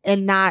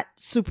and not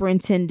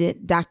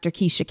Superintendent Dr.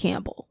 Keisha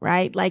Campbell,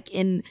 right? Like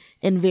in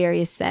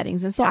various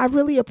settings. And so I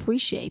really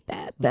appreciate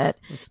that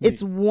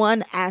it's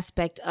one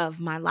aspect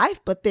of my life,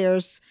 but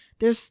there's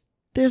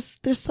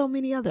so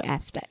many other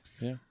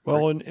aspects. Yeah.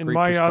 Well, in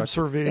my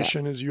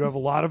observation is you have a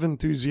lot of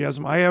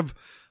enthusiasm. I have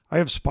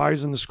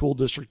spies in the school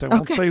district. I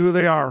won't say who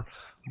they are,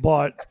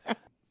 but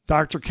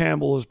Dr.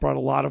 Campbell has brought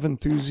a lot of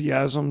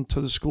enthusiasm to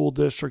the school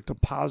district, a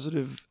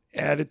positive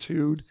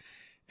attitude,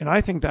 and I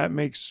think that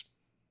makes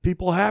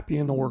people happy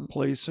in the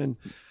workplace. And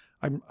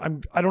I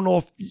don't know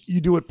if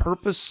you do it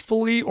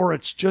purposefully or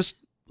it's just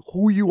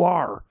who you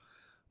are,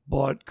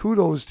 but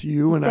kudos to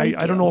you. And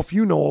I don't know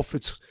if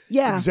it's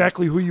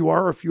exactly who you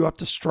are, or if you have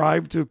to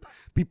strive to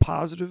be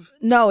positive.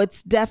 No,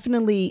 it's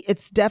definitely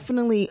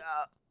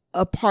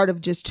a part of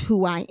just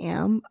who I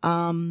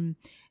am.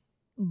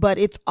 But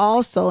it's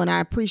also, and I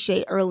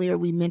appreciate earlier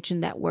we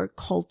mentioned that word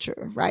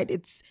culture, right?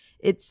 It's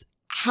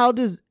how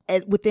does,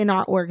 within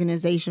our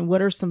organization,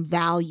 what are some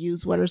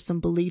values? What are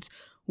some beliefs?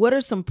 What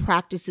are some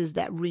practices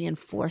that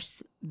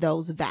reinforce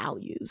those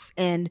values?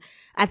 And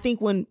I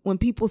think when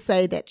people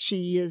say that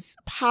she is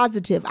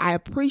positive, I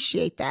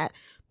appreciate that.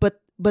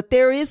 But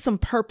there is some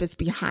purpose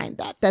behind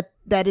that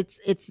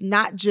it's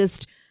not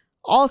just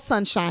all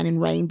sunshine and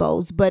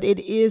rainbows, but it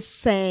is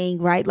saying,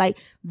 right, like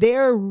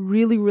there are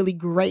really, really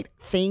great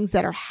things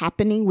that are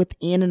happening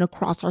within and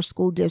across our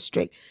school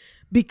district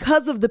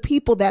because of the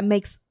people that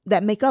make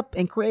up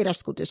and create our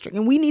school district.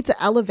 And we need to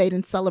elevate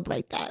and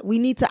celebrate that. We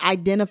need to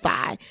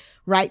identify,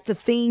 right, the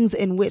things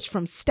in which,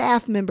 from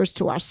staff members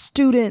to our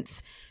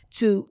students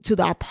to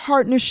our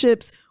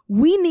partnerships,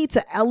 we need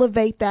to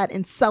elevate that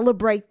and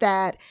celebrate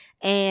that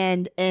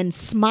and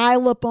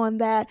smile upon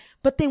that.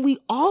 But then we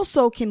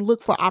also can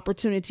look for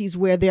opportunities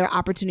where there are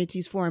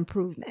opportunities for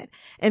improvement.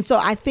 And so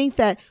I think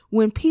that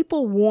when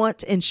people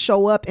want and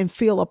show up and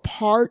feel a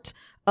part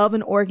of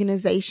an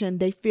organization,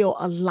 they feel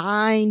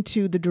aligned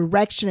to the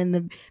direction,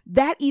 and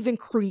that even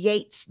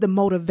creates the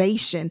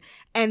motivation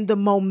and the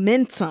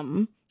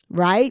momentum,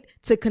 right,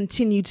 to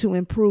continue to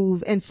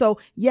improve. And so,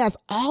 yes,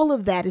 all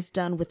of that is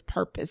done with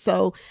purpose.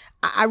 So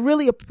I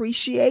really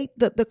appreciate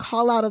the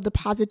call out of the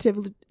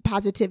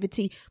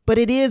positivity, but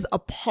it is a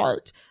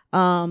part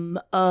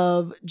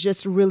of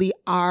just really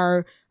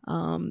our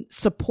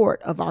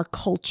support of our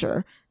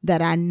culture that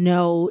I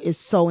know is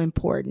so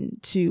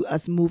important to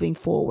us moving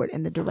forward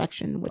in the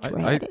direction in which we're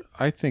headed.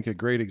 I think a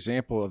great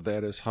example of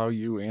that is how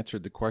you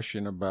answered the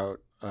question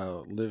about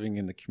living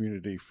in the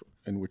community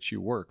in which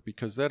you work,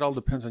 because that all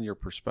depends on your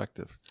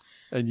perspective.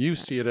 And you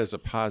see it as a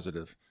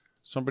positive.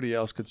 Somebody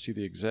else could see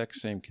the exact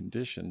same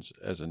conditions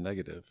as a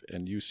negative,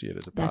 and you see it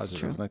as a positive.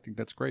 True. And I think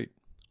that's great.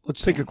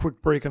 Let's take a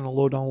quick break on the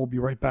lowdown. We'll be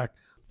right back.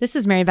 This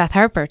is Mary Beth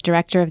Harper,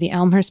 Director of the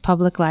Elmhurst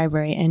Public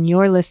Library, and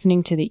you're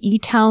listening to the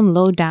E-Town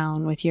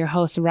Lowdown with your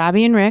hosts,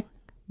 Robbie and Rick,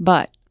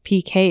 but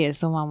PK is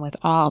the one with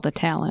all the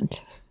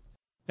talent.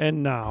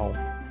 And now,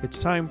 it's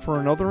time for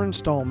another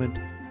installment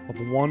of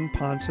One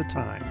Ponce a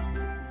Time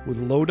with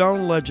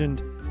lowdown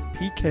legend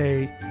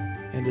PK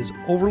and his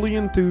overly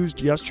enthused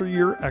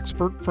yesteryear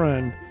expert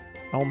friend,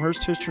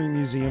 Elmhurst History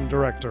Museum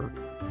Director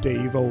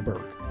Dave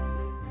Oberg.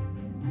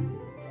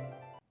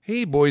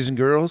 Hey, boys and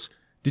girls.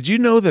 Did you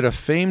know that a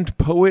famed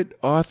poet,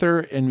 author,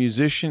 and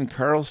musician,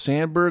 Carl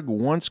Sandburg,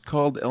 once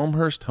called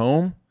Elmhurst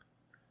home?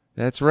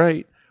 That's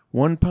right.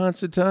 One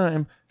Ponce a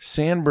time,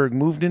 Sandburg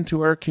moved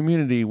into our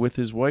community with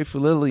his wife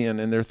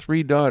Lillian and their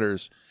 3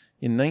 daughters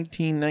in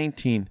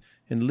 1919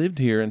 and lived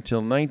here until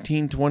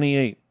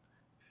 1928.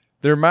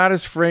 Their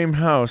modest frame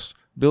house,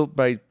 built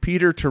by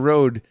Peter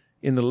Terode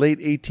in the late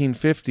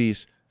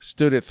 1850s,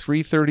 stood at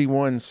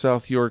 331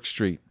 South York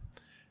Street.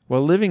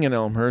 While living in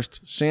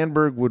Elmhurst,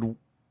 Sandburg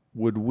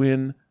would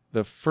win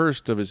the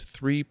first of his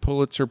 3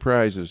 Pulitzer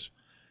Prizes.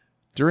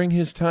 During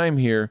his time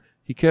here,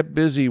 he kept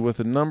busy with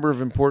a number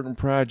of important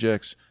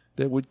projects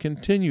that would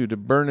continue to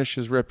burnish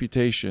his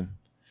reputation.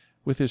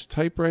 With his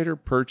typewriter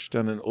perched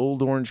on an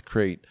old orange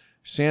crate,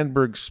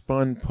 Sandburg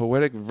spun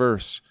poetic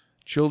verse,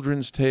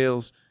 children's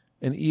tales,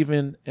 and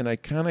even an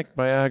iconic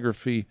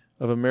biography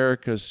of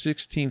America's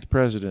 16th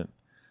president.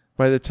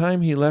 By the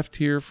time he left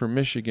here for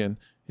Michigan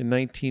in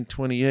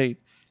 1928,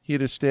 he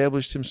had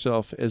established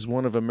himself as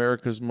one of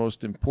America's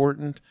most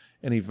important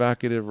and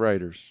evocative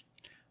writers.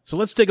 So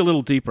let's dig a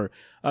little deeper.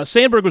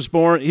 Sandburg was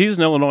born, he's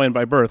an Illinoisan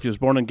by birth. He was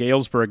born in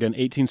Galesburg in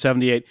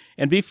 1878.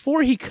 And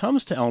before he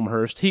comes to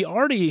Elmhurst, he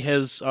already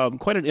has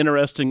quite an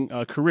interesting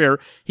career.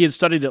 He had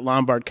studied at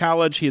Lombard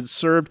College. He had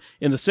served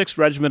in the 6th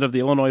Regiment of the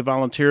Illinois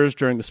Volunteers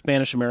during the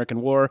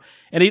Spanish-American War.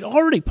 And he'd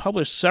already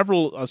published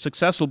several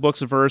successful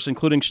books of verse,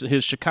 including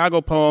his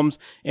Chicago poems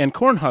and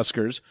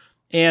Cornhuskers.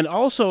 And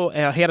also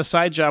had a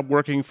side job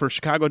working for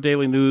Chicago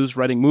Daily News,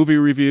 writing movie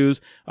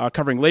reviews,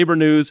 covering labor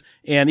news,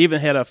 and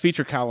even had a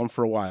feature column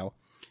for a while.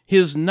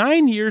 His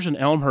 9 years in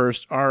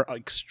Elmhurst are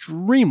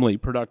extremely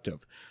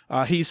productive.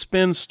 He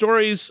spins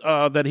stories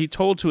that he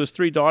told to his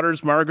 3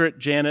 daughters, Margaret,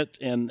 Janet,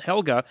 and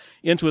Helga,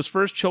 into his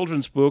first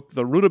children's book,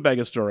 The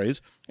Rutabaga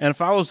Stories, and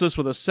follows this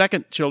with a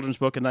second children's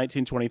book in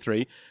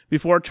 1923,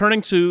 before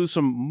turning to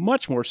some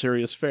much more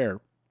serious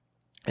fare.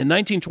 In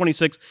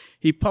 1926,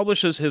 he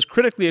publishes his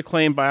critically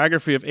acclaimed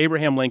biography of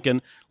Abraham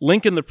Lincoln,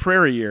 Lincoln the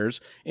Prairie Years,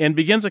 and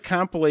begins a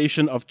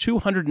compilation of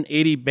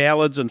 280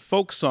 ballads and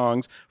folk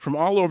songs from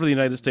all over the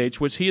United States,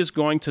 which he is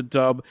going to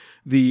dub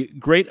the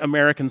Great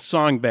American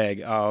Song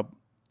Bag.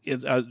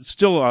 It's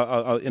still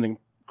an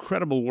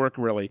incredible work,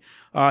 really.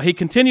 He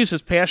continues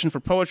his passion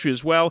for poetry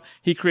as well.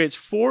 He creates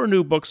 4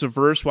 new books of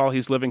verse while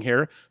he's living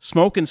here: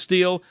 Smoke and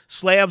Steel,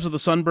 Slabs of the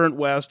Sunburnt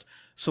West,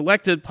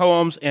 Selected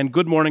Poems, and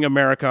Good Morning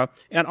America,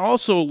 and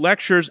also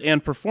lectures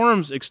and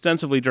performs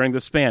extensively during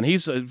this span.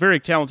 He's a very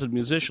talented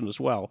musician as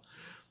well.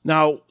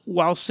 Now,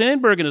 while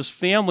Sandburg and his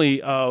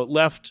family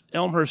left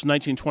Elmhurst in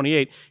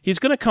 1928, he's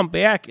going to come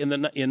back in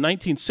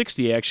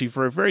 1960, actually,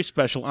 for a very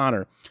special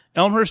honor.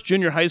 Elmhurst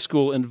Junior High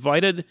School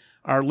invited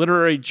our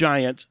literary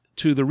giant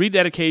to the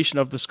rededication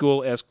of the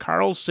school as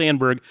Carl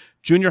Sandburg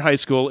Junior High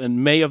School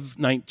in May of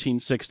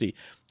 1960.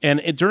 And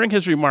during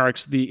his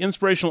remarks, the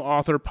inspirational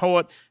author,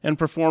 poet, and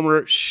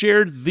performer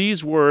shared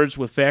these words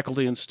with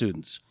faculty and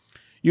students.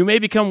 You may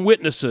become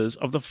witnesses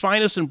of the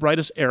finest and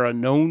brightest era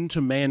known to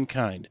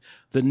mankind.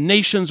 The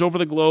nations over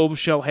the globe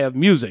shall have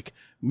music,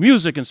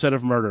 music instead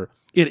of murder.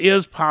 It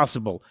is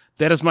possible.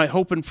 That is my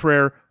hope and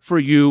prayer for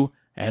you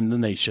and the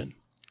nation.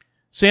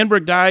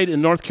 Sandburg died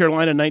in North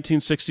Carolina in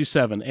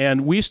 1967,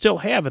 and we still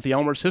have at the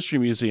Elmhurst History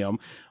Museum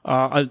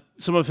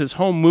some of his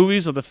home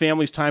movies of the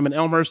family's time in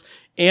Elmhurst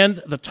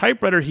and the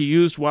typewriter he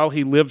used while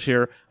he lived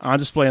here on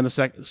display in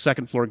the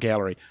second floor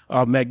gallery.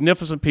 A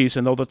magnificent piece,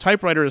 and though the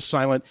typewriter is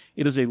silent,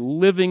 it is a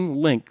living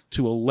link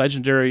to a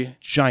legendary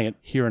giant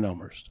here in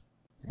Elmhurst.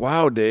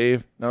 Wow,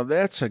 Dave. Now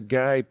that's a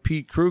guy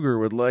Pete Kruger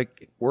would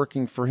like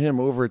working for him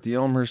over at the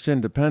Elmhurst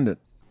Independent.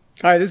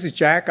 Hi, this is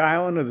Jack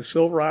Island of the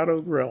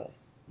Silverado Grill.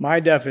 My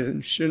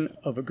definition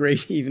of a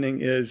great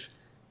evening is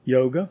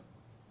yoga,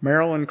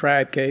 Maryland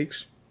crab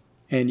cakes,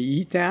 and the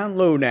E-Town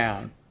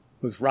Lowdown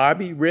with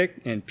Robbie,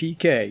 Rick, and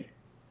PK.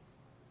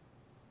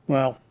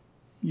 Well,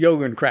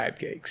 yoga and crab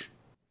cakes.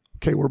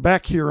 Okay, we're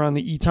back here on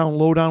the E-Town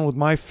Lowdown with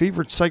my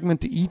favorite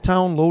segment, the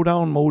E-Town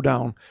Lowdown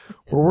MowDown,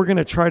 where we're going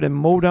to try to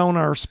mow down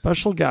our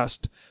special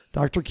guest,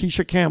 Dr.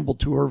 Keisha Campbell,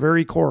 to her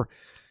very core.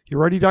 You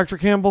ready, Dr.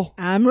 Campbell?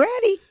 I'm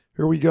ready.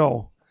 Here we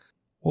go.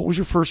 What was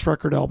your first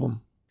record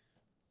album?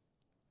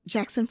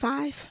 Jackson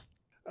 5.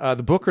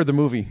 The book or the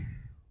movie?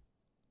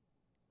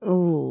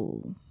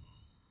 Oh.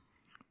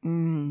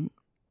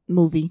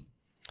 Movie.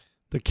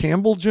 The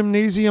Campbell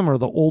Gymnasium or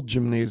the old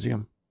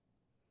gymnasium?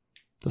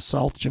 The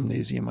South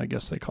Gymnasium, I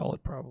guess they call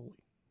it probably.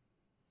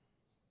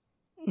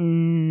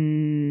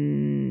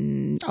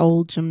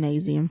 Old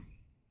gymnasium.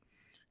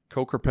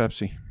 Coke or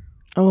Pepsi?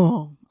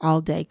 Oh,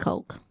 all day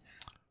Coke.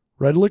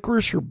 Red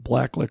licorice or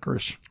black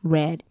licorice?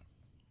 Red.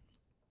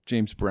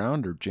 James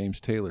Brown or James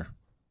Taylor?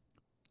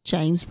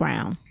 James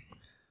Brown.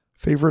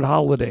 Favorite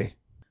holiday?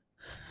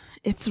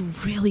 It's a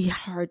really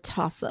hard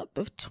toss-up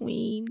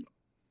between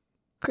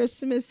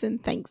Christmas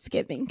and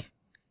Thanksgiving.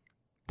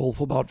 Both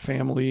about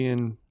family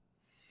and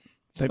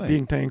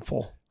being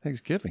thankful.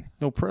 Thanksgiving.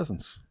 No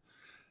presents.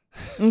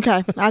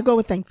 Okay, I'll go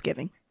with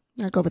Thanksgiving.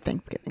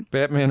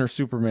 Batman or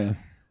Superman?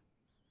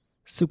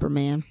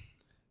 Superman.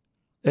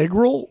 Egg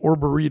roll or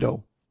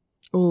burrito?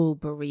 Oh,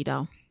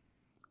 burrito.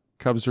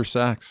 Cubs or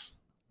Sox?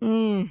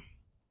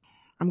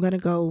 I'm going to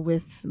go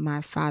with my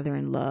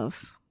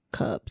father-in-love,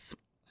 Cubs.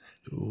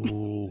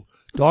 Ooh.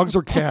 Dogs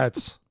or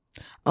cats?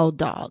 Oh,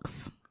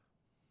 dogs.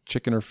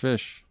 Chicken or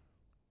fish?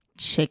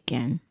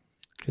 Chicken.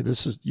 Okay,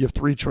 you have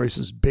 3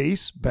 choices: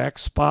 base, back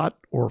spot,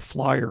 or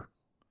flyer.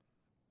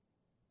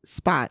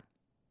 Spot.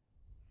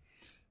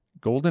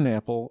 Golden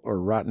apple or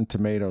rotten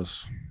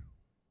tomatoes?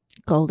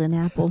 Golden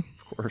apple.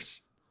 Of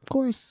course. Of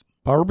course.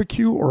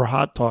 Barbecue or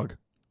hot dog?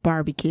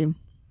 Barbecue.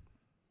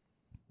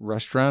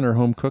 Restaurant or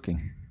home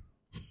cooking?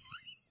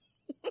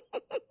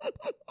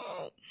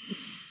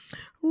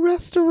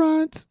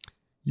 Restaurant.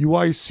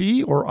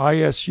 UIC or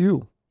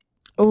ISU?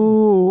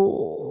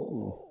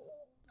 Oh.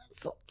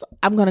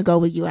 I'm going to go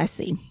with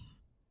USC.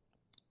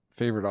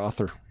 Favorite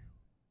author?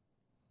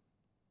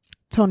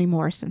 Toni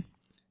Morrison.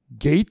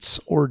 Gates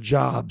or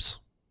Jobs?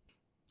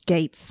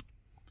 Gates.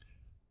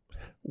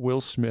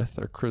 Will Smith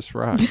or Chris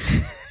Rock?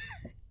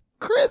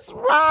 Chris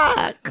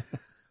Rock.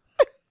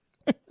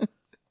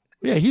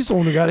 Yeah, he's the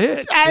one who got hit.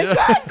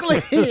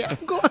 Exactly.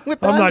 I'm going with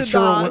the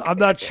underdog. I'm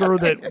not sure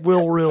that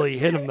Will really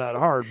hit him that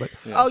hard, but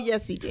Oh,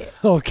 yes, he did.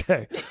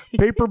 okay.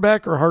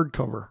 Paperback or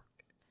hardcover?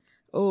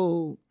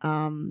 Oh,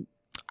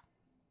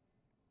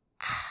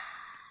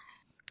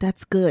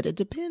 that's good. It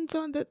depends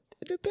on the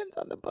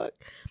book,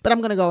 but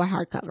I'm gonna go with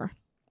hardcover.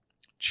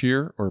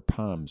 Cheer or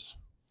Palms?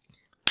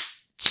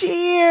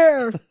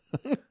 Cheer.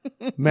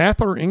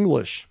 Math or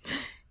English?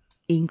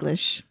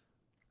 English.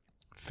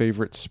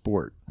 Favorite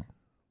sport?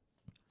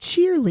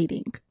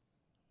 Cheerleading.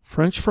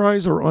 French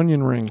fries or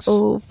onion rings?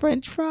 Oh,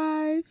 French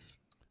fries.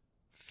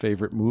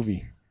 Favorite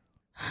movie?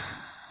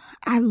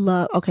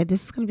 Okay,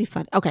 this is gonna be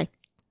fun. Okay,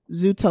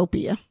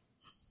 Zootopia.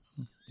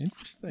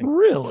 Interesting.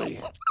 Really?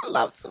 I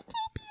love Zootopia.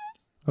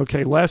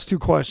 Okay, last two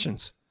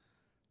questions.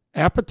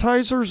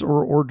 Appetizers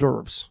or hors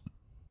d'oeuvres?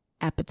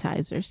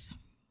 Appetizers.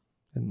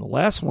 And the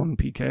last one,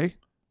 PK.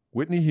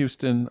 Whitney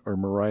Houston or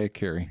Mariah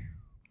Carey?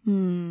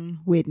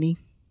 Whitney.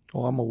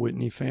 Oh, I'm a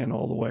Whitney fan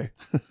all the way.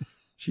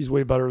 She's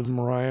way better than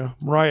Mariah.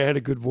 Mariah had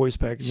a good voice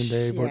back in the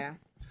day. But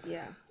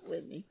Yeah,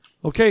 Whitney.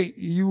 okay,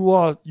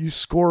 you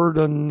scored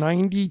a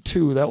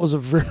 92. That was a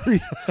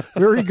very,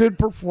 very good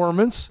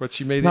performance. But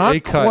she made the Not A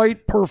cut.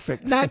 quite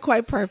perfect. Not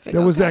quite perfect.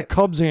 There was okay. that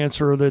Cubs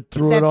answer that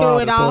threw it That threw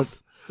off. it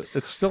off?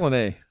 It's still an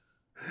A.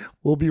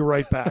 We'll be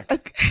right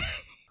back.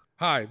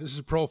 Hi, this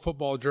is pro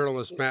football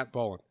journalist Matt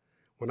Bowen.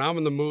 When I'm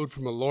in the mood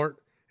for Malort,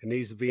 it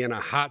needs to be in a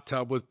hot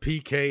tub with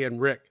PK and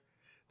Rick.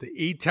 The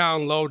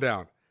E-Town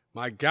LowDown.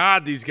 My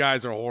God, these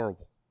guys are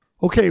horrible.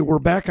 Okay, we're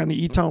back on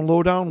the E-Town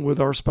Lowdown with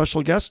our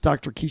special guest,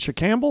 Dr. Keisha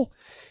Campbell.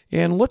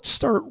 And let's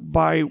start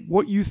by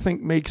what you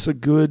think makes a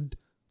good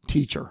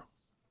teacher.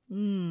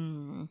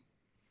 Well,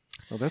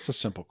 that's a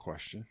simple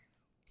question.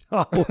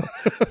 Oh,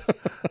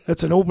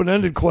 that's an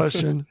open-ended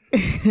question.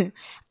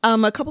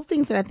 A couple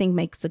things that I think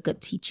makes a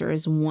good teacher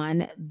is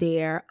one,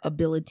 their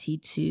ability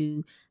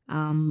to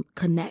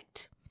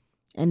connect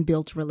and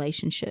build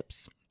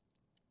relationships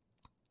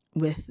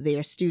with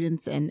their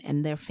students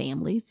and their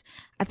families.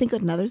 I think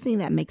another thing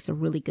that makes a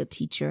really good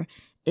teacher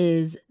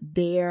is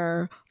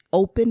their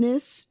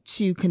openness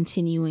to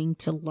continuing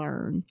to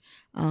learn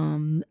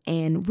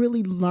and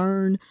really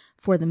learn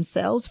for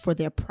themselves, for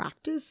their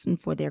practice and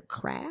for their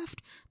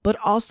craft, but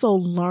also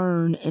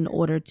learn in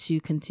order to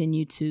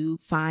continue to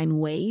find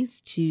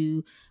ways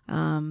to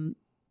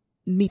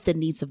meet the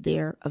needs of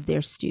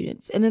their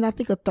students. And then I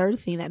think a third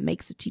thing that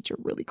makes a teacher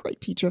a really great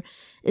teacher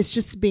is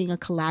just being a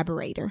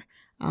collaborator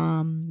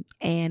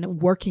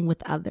and working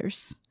with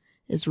others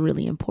is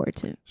really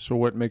important. So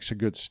what makes a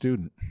good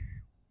student?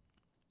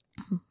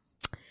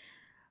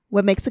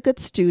 What makes a good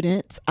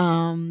student,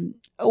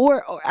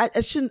 or I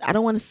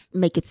don't want to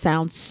make it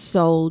sound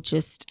so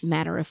just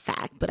matter of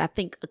fact, but I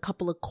think a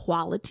couple of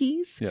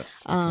qualities,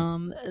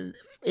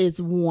 is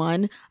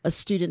one, a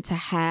student to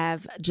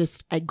have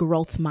just a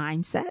growth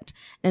mindset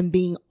and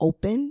being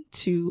open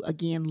to,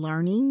 again,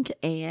 learning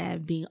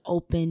and being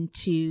open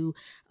to,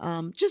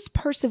 just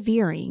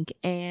persevering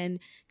and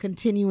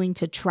continuing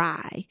to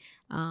try.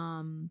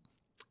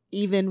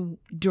 Even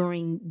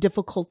during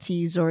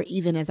difficulties, or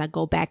even as I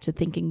go back to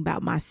thinking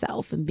about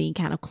myself and being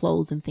kind of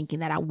closed and thinking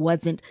that I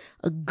wasn't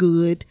a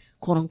good,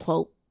 quote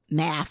unquote,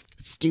 math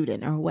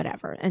student or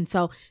whatever. And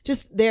so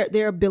just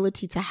their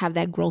ability to have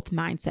that growth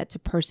mindset to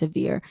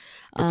persevere.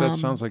 But that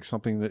sounds like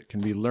something that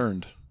can be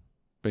learned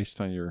based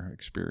on your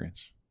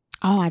experience.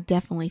 Oh, I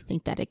definitely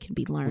think that it can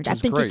be learned. I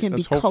think great. it can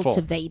That's be hopeful.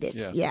 cultivated.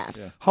 Yeah. Yes.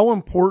 Yeah. How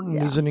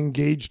important is an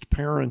engaged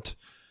parent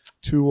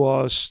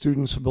to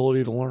students'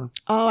 ability to learn?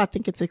 Oh, I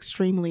think it's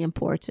extremely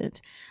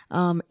important.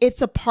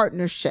 It's a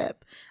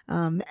partnership.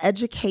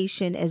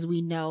 Education, as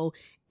we know,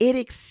 it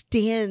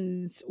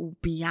extends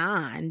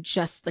beyond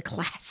just the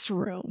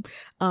classroom.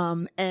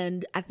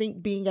 And I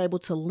think being able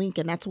to link,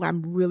 and that's why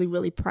I'm really,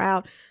 really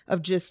proud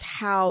of just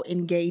how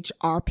engaged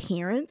our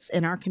parents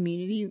and our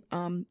community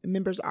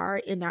members are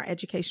in our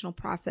educational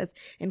process,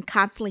 and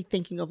constantly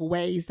thinking of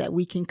ways that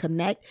we can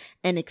connect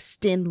and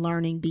extend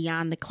learning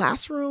beyond the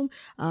classroom,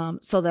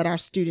 so that our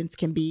students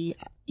can be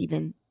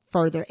even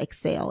further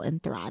excel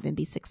and thrive and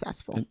be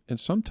successful. And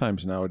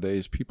sometimes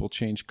nowadays people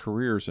change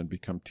careers and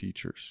become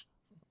teachers.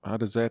 How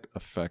does that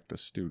affect a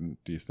student?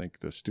 Do you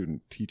think the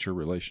student-teacher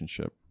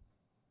relationship?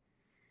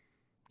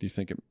 Do you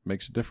think it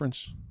makes a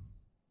difference?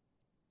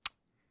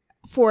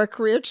 For a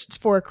career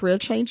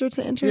changer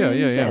to enter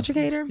as an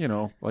educator? You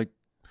know, like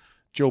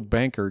Joe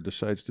Banker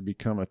decides to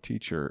become a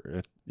teacher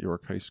at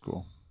York High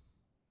School.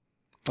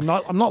 I'm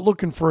not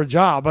looking for a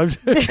job.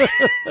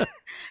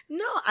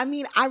 No, I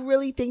mean, I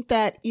really think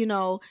that,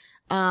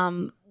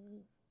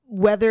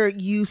 whether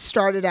you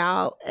started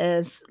out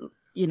as,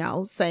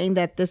 saying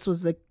that this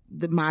was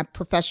my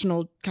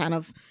professional kind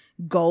of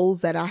goals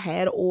that I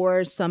had,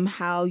 or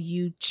somehow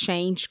you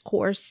change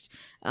course.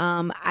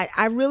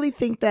 I really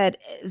think that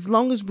as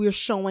long as we're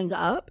showing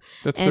up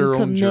that's and their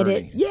committed,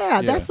 own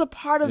journey. that's a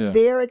part of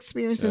their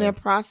experience and their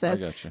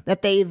process gotcha.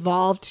 that they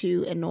evolve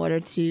to in order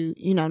to,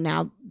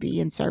 now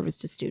be in service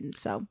to students.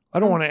 So I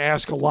don't want to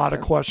ask a lot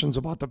of questions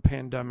about the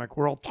pandemic.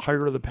 We're all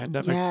tired of the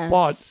pandemic,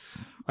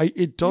 but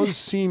it does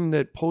seem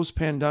that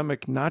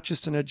post-pandemic, not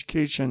just in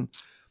education,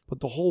 but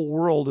the whole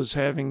world is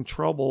having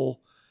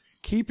trouble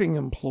keeping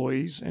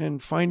employees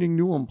and finding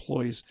new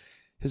employees.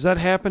 Has that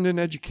happened in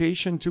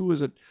education too? Is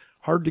it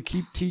hard to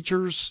keep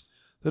teachers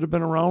that have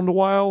been around a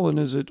while, and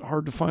is it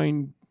hard to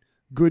find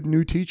good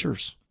new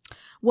teachers?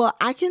 Well,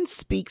 I can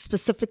speak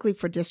specifically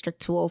for District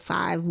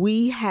 205.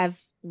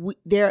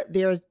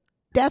 There's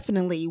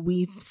definitely,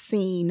 we've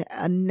seen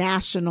a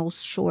national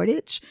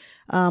shortage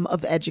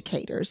of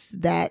educators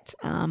that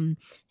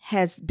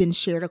has been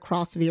shared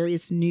across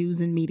various news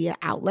and media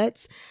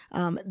outlets.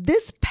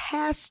 This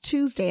past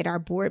Tuesday at our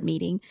board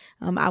meeting,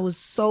 I was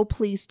so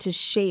pleased to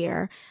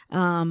share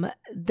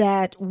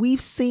that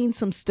we've seen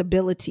some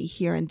stability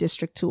here in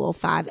District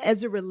 205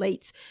 as it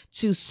relates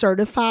to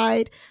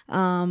certified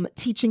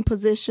teaching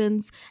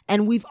positions.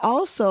 And we've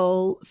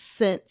also,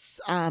 since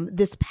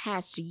this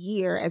past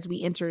year, as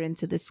we enter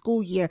into this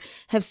school year,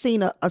 have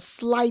seen a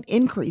slight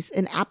increase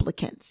in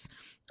applicants.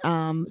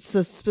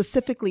 So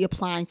specifically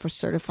applying for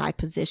certified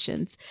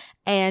positions.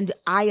 And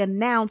I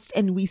announced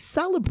and we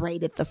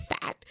celebrated the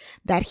fact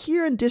that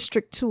here in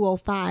District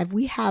 205,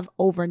 we have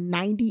over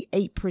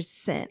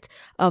 98%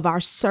 of our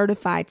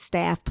certified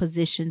staff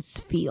positions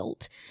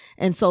filled.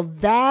 And so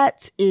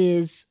that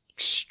is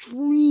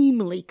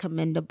extremely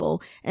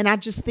commendable. And I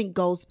just think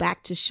goes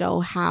back to show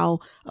how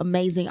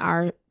amazing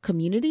our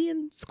community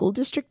and school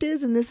district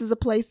is. And this is a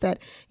place that,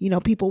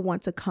 people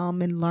want to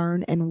come and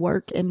learn and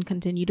work and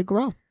continue to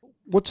grow.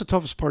 What's the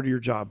toughest part of your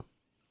job?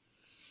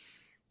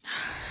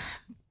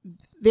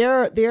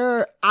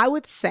 I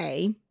would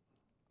say,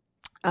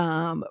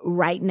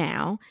 right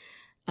now,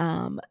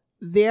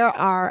 there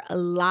are a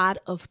lot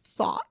of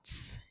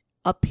thoughts,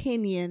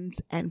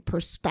 opinions, and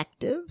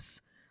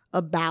perspectives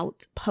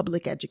about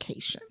public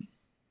education.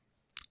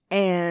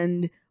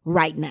 And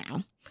right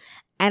now,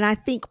 and I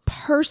think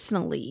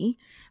personally,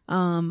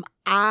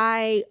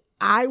 I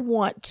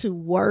want to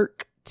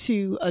work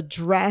to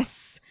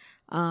address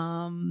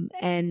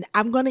and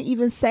I'm going to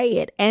even say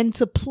it, and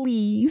to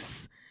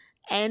please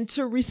and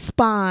to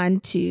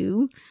respond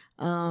to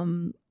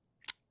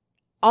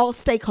all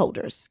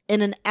stakeholders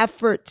in an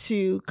effort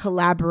to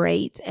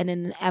collaborate and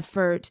in an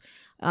effort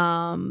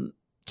to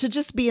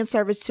just be in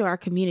service to our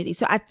community.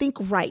 So I think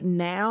right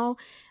now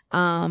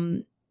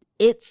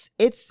it's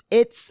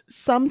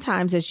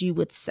sometimes, as you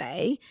would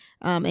say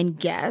and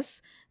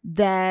guess,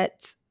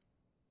 that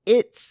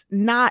it's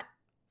not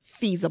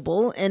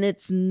feasible and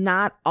it's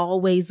not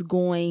always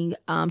going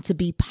to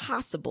be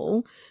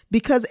possible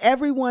because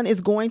everyone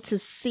is going to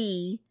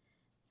see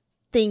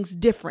things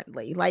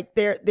differently. Like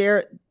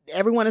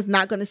everyone is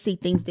not going to see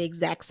things the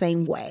exact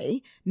same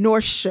way,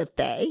 nor should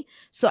they.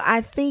 So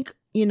I think,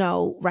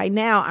 right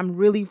now I'm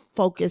really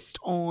focused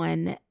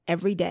on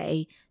every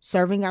day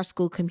serving our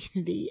school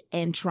community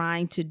and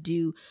trying to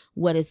do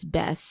what is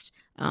best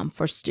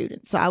for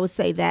students. So I would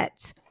say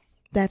that's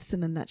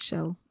in a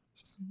nutshell.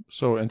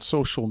 So, and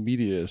social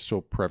media is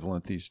so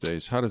prevalent these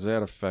days. How does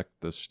that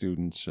affect the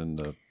students and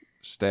the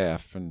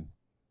staff and,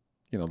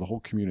 the whole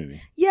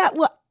community? Yeah,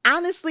 well,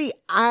 honestly,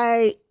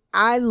 I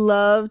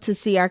love to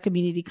see our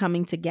community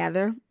coming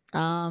together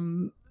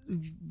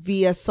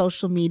via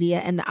social media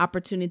and the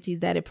opportunities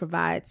that it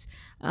provides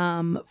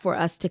for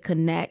us to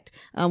connect.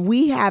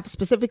 We have,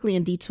 specifically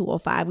in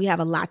D205, we have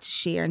a lot to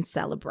share and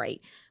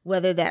celebrate,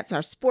 whether that's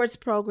our sports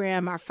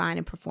program, our fine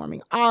and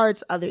performing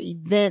arts, other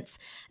events.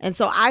 And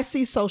so I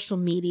see social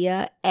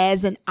media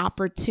as an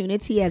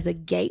opportunity, as a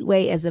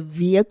gateway, as a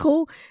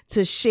vehicle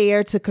to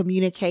share, to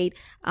communicate,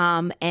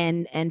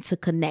 and to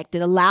connect.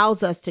 It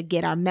allows us to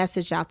get our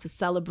message out, to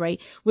celebrate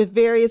with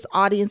various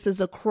audiences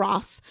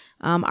across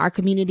our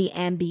community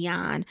and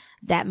beyond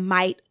that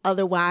might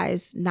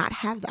otherwise not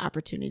have the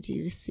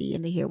opportunity to see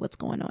and to hear what's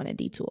going on at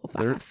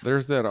D205.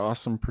 There's that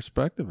awesome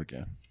perspective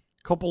again.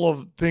 Couple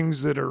of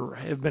things that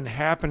have been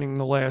happening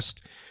the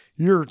last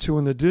year or two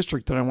in the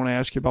district that I want to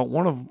ask you about.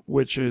 One of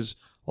which is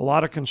a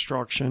lot of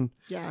construction.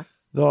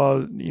 Yes.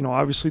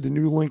 Obviously the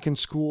new Lincoln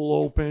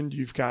School opened.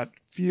 You've got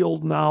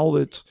field now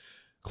that's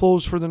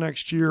closed for the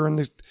next year, and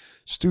the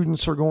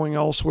students are going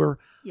elsewhere.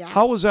 Yeah.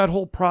 How has that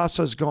whole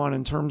process gone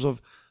in terms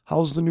of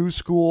how's the new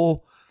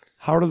school?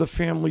 How do the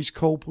families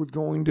cope with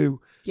going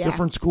to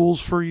different schools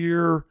for a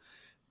year?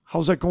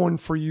 How's that going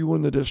for you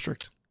in the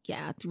district?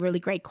 Yeah, it's a really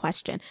great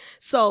question.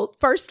 So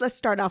first, let's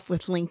start off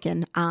with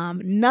Lincoln.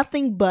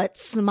 Nothing but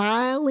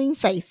smiling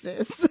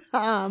faces.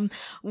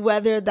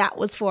 Whether that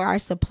was for our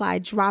supply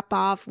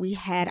drop-off, we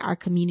had our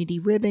community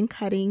ribbon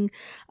cutting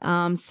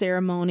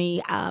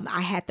ceremony.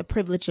 I had the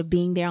privilege of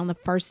being there on the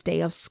first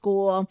day of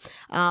school.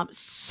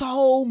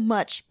 So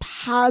much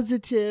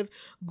positive,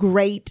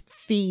 great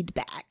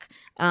feedback.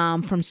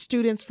 from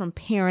students, from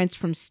parents,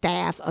 from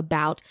staff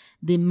about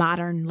the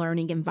modern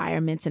learning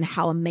environments and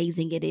how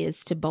amazing it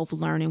is to both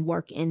learn and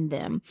work in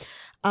them.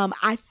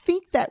 I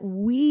think that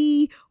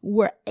we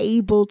were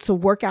able to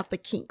work out the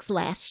kinks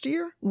last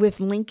year with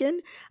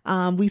Lincoln.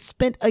 We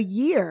spent a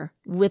year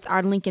with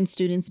our Lincoln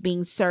students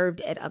being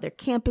served at other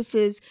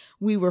campuses.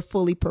 We were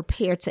fully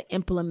prepared to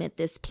implement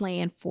this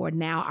plan for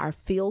now our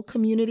field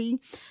community.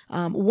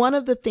 One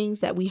of the things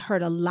that we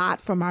heard a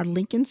lot from our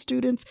Lincoln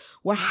students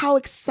were how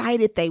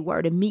excited they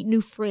were to meet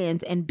new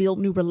friends and build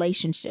new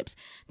relationships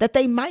that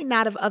they might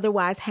not have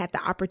otherwise had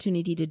the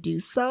opportunity to do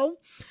so.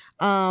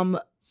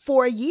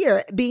 For a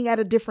year being at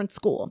a different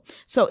school.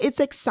 So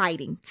it's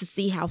exciting to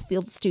see how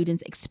field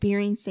students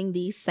experiencing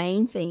these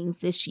same things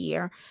this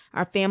year.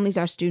 Our families,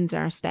 our students,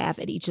 and our staff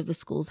at each of the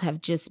schools have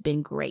just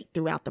been great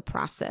throughout the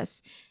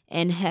process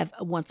and have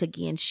once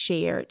again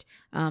shared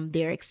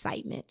their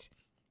excitement.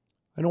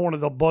 I know one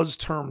of the buzz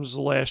terms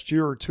the last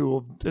year or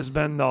two has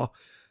been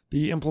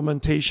the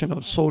implementation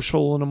of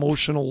social and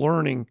emotional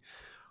learning.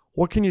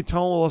 What can you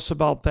tell us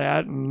about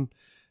that and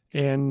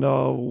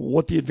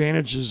what the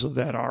advantages of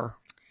that are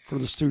for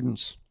the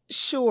students?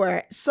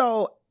 Sure.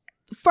 So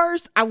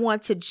first, I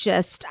want to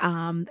just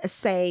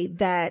say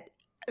that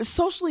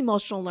social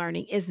emotional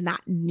learning is not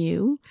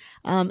new.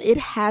 It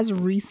has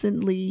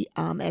recently,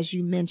 as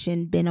you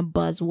mentioned, been a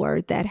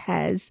buzzword that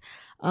has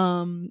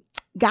gotten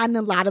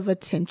a lot of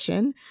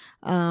attention.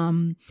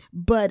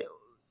 But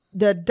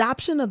the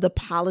adoption of the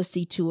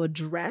policy to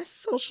address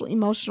social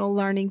emotional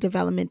learning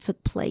development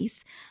took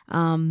place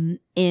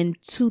in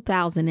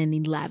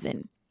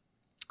 2011.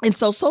 And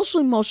so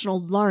social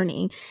emotional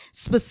learning,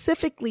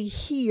 specifically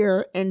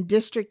here in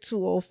District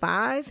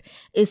 205,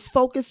 is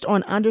focused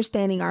on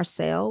understanding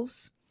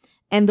ourselves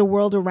and the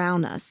world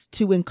around us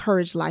to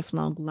encourage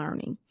lifelong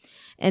learning.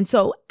 And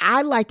so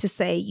I like to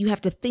say you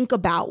have to think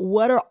about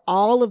what are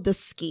all of the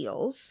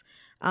skills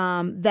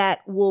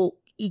that will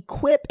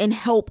equip and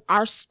help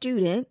our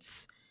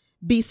students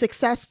be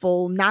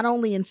successful, not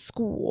only in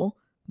school,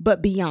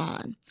 but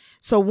beyond.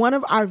 So one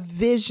of our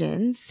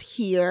visions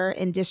here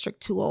in District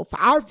 205,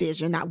 our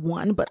vision, not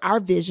one, but our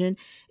vision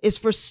is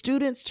for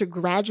students to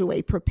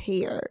graduate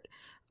prepared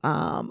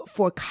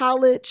for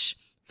college,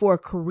 for a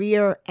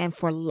career, and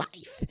for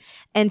life.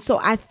 And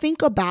so I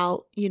think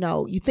about,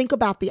 you think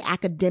about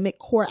the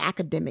core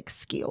academic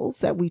skills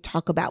that we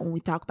talk about when we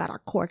talk about our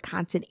core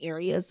content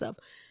areas of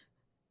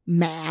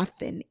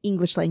math and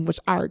English language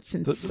arts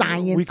and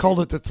science. We called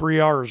it the 3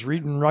 R's: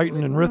 reading,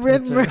 writing, and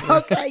arithmetic.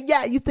 Okay,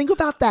 yeah, you think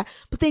about that.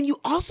 But then you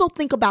also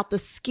think about the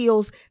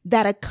skills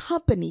that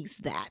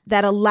accompanies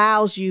that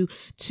allows you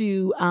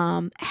to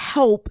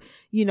help,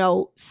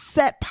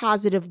 set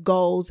positive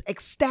goals,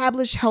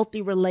 establish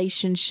healthy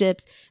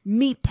relationships,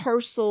 meet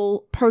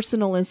personal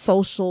and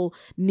social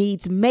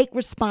needs, make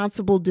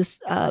responsible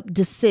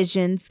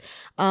decisions.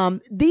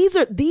 These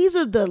are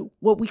the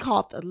what we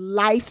call the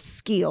life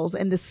skills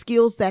and the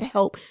skills that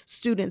help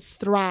students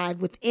thrive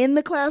within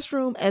the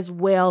classroom as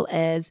well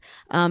as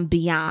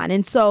beyond.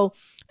 And so,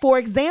 for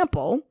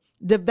example,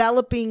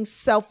 developing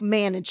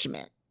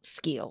self-management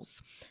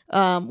skills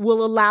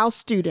will allow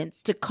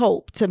students to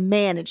cope, to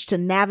manage, to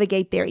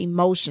navigate their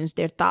emotions,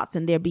 their thoughts,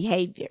 and their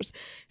behaviors.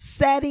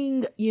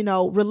 Setting,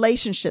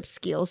 relationship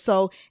skills.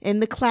 So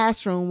in the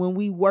classroom, when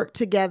we work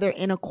together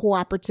in a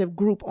cooperative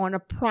group on a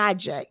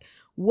project,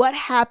 what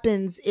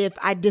happens if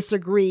I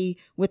disagree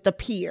with a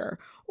peer?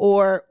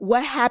 Or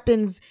what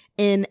happens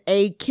in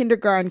a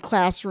kindergarten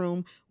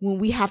classroom when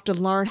we have to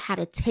learn how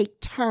to take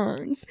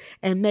turns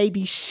and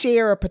maybe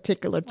share a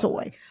particular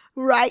toy,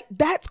 right?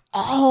 That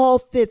all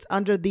fits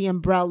under the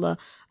umbrella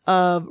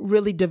of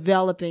really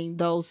developing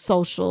those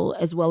social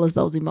as well as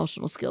those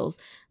emotional skills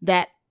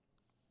that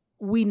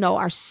we know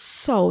are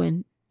so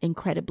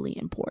incredibly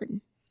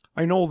important.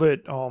 I know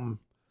that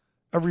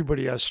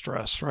everybody has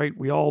stress, right?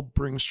 We all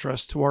bring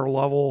stress to our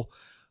level.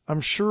 I'm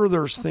sure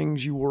there's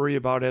things you worry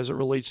about as it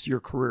relates to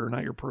your career,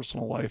 not your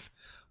personal life.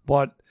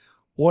 But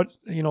what,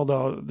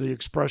 the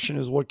expression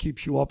is what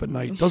keeps you up at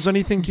night. Does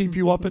anything keep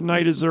you up at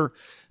night? Is there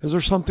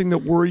something that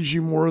worries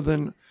you more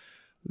than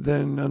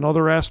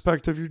another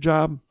aspect of your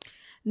job?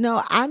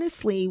 No,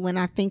 honestly, when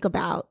I think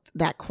about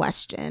that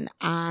question,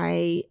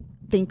 I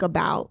think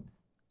about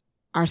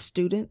our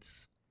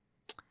students.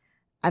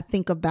 I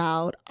think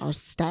about our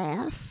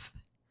staff.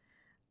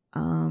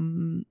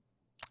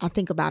 I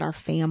think about our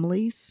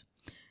families.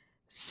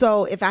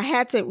 So if I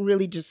had to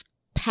really just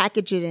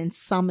package it and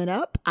sum it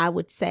up, I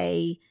would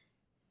say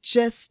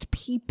just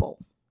people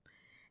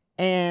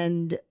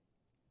and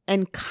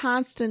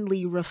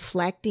constantly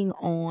reflecting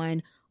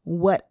on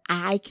what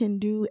I can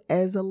do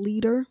as a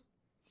leader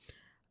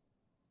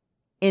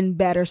in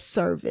better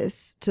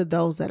service to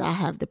those that I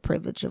have the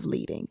privilege of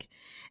leading.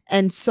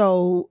 And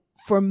so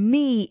for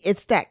me,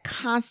 it's that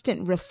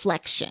constant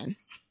reflection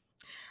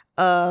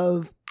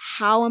of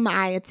how am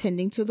I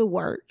attending to the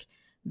work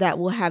that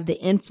will have the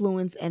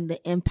influence and the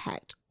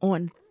impact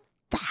on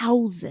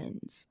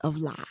thousands of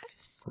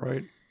lives,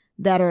 right,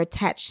 that are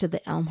attached to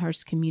the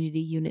Elmhurst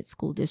Community Unit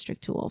School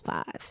District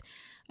 205.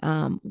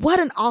 What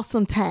an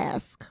awesome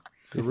task.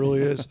 It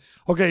really is.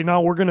 Okay,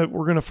 now we're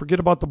gonna forget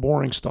about the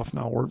boring stuff.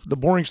 Now the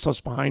boring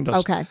stuff's behind us.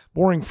 Okay.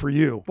 Boring for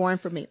you, Boring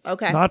for me.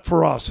 Okay. not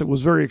for us. It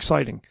was very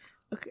exciting.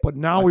 Okay. But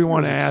now we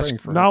want to was ask.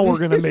 exciting for Now her. we're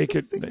going to make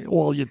it.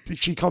 Well,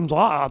 she comes.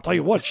 I'll tell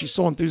you what. She's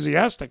so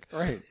enthusiastic.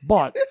 Right.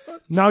 But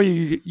now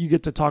you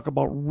get to talk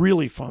about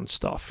really fun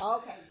stuff.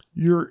 Okay.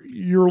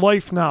 Your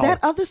life now.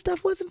 That other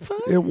stuff wasn't fun?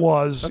 It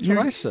was. That's what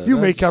I said. You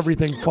make That's-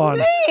 everything fun.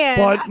 Man.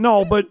 But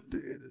no. But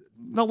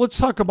now let's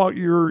talk about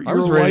your. I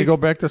was your ready life, to go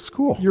back to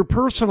school. Your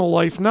personal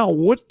life now.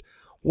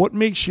 What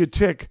makes you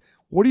tick?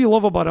 What do you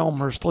love about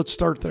Elmhurst? Let's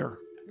start there.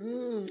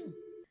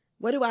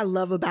 What do I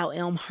love about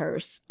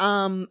Elmhurst?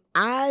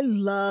 I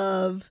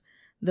love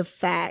the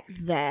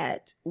fact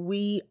that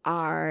we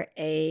are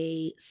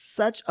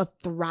such a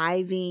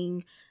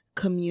thriving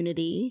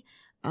community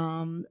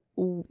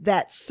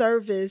that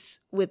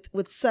service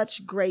with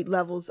such great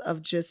levels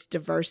of just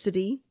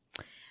diversity.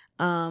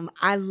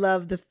 I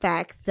love the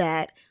fact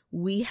that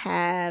we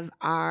have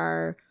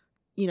our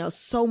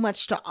so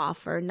much to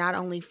offer, not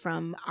only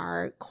from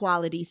our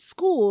quality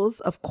schools,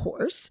 of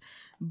course,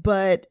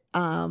 but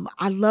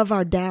I love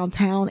our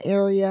downtown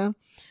area.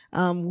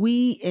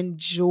 We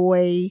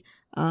enjoy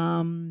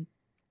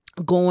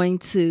going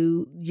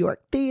to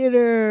York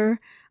Theater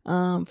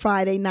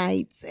Friday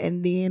nights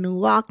and then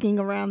walking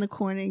around the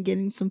corner and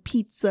getting some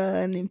pizza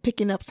and then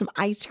picking up some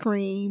ice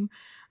cream.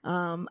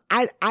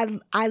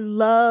 I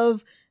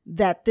love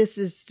that this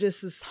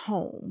is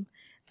home,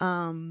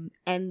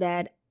 and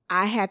that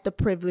I had the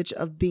privilege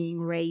of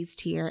being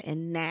raised here,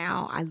 and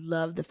now I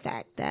love the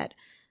fact that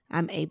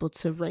I'm able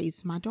to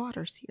raise my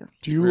daughters here.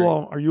 Do you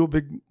are you a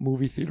big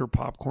movie theater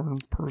popcorn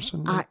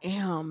person? I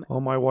am.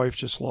 Oh, my wife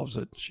just loves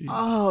it.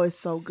 It's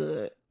so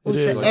good. With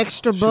is. the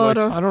extra She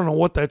butter. I don't know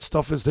what that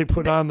stuff is they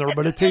put on there,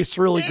 but it tastes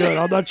really good.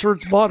 I'm not sure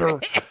it's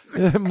butter.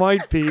 It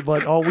might be,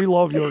 but we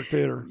love York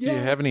Theater. Do you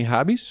have any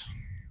hobbies?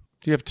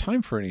 Do you have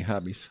time for any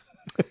hobbies?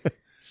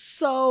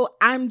 So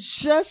I'm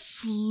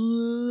just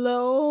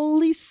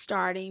slowly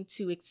starting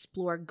to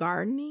explore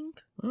gardening.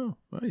 Oh,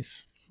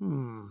 nice.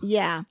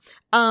 Yeah.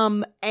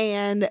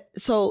 And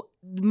so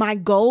my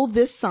goal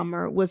this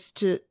summer was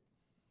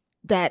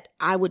that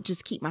I would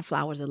just keep my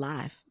flowers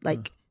alive.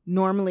 Like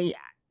normally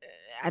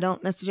I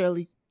don't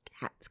necessarily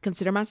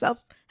consider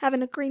myself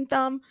having a green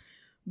thumb,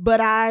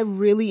 but I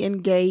really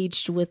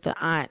engaged with the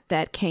aunt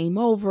that came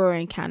over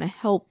and kind of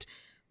helped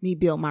me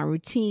build my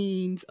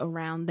routines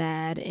around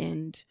that.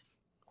 And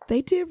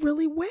they did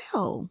really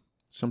well.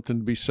 Something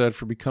to be said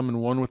for becoming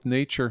one with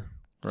nature,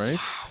 right?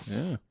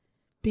 Yes. Yeah.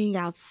 Being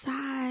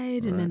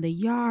outside and in the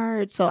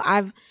yard. So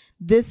I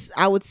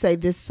would say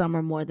this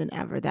summer more than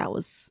ever, that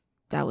was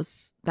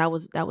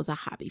a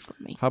hobby for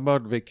me. How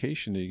about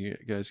vacation? Did you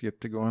guys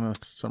get to go on a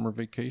summer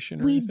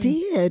vacation? Or We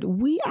anything? did.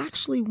 We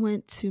actually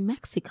went to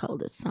Mexico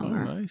this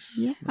summer. Oh, nice.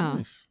 Yeah.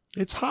 Nice.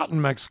 It's hot in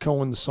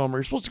Mexico in the summer.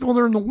 You're supposed to go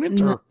there in the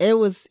winter. No, it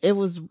was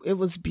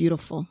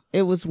beautiful.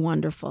 It was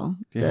wonderful.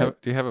 Do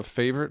you have a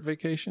favorite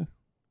vacation?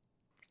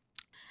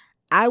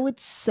 I would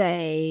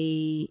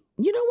say,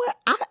 you know what?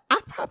 I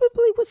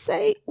probably would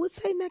say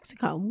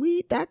Mexico.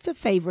 That's a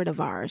favorite of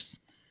ours.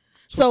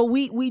 So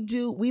we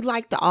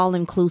like the all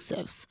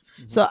inclusives.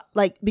 Mm-hmm. So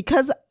like,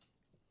 because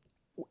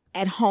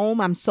at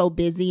home I'm so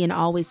busy and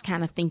always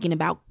kind of thinking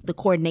about the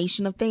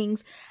coordination of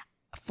things.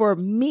 For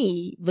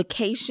me,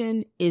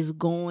 vacation is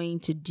going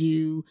to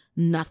do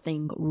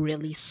nothing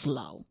really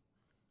slow.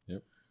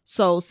 Yep.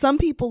 So some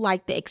people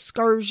like the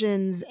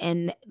excursions,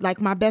 and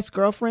like my best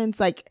girlfriends,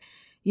 like,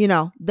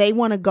 they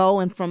want to go,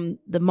 and from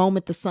the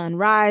moment the sun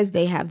rises,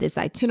 they have this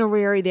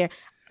itinerary there.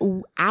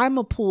 I'm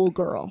a pool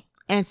girl.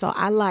 And so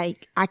I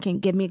can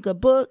give me a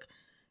good book,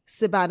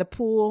 sit by the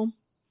pool.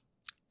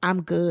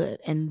 I'm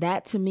good. And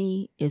that to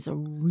me is a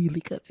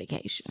really good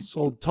vacation.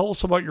 So tell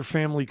us about your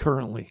family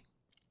currently.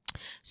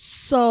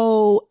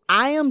 So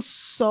I am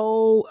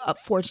so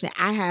fortunate.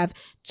 I have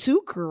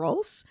 2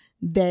 girls.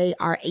 They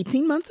are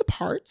 18 months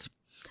apart,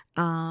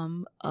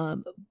 a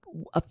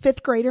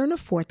 5th grader and a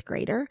 4th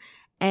grader.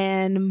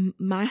 And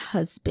my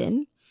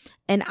husband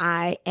and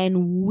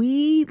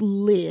we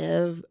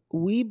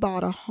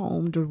bought a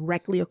home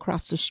directly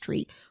across the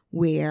street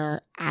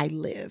where I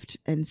lived.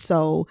 And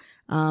so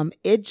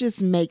it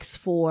just makes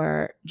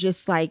for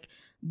just like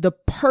the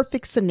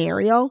perfect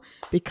scenario,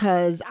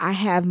 because I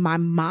have my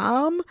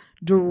mom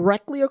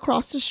directly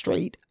across the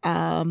street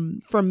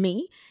from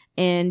me,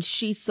 and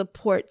she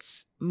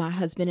supports my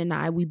husband and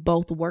I. We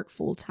both work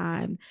full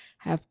time,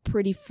 have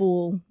pretty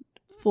full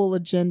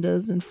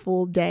agendas and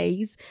full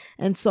days.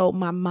 And so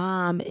my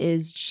mom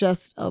is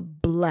just a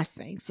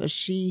blessing. So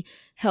she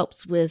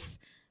helps with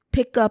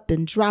pick up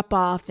and drop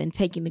off and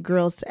taking the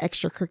girls to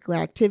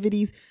extracurricular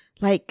activities.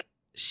 Like,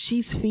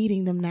 she's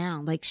feeding them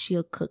now. Like,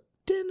 she'll cook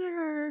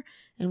dinner,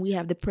 and we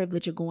have the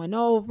privilege of going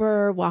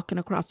over, walking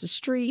across the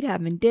street,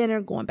 having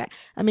dinner, going back.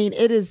 I mean,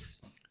 it's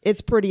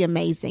pretty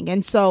amazing.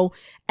 And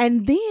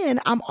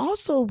then I'm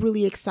also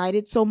really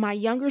excited. So my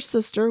younger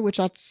sister, which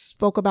I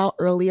spoke about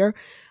earlier,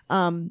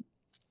 her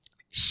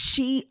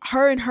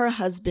and her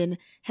husband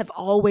have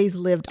always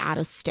lived out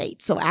of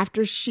state. So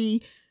after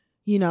she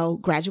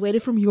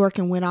graduated from York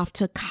and went off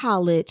to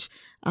college,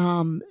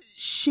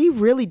 she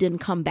really didn't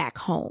come back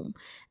home.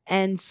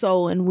 And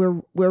so, and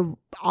we're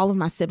all of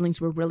my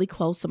siblings were really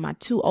close. So my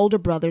 2 older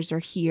brothers are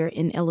here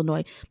in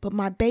Illinois, but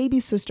my baby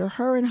sister,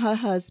 her and her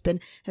husband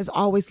has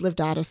always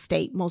lived out of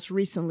state, most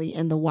recently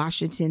in the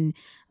Washington,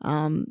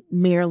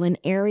 Maryland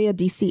area,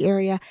 DC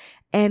area.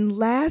 And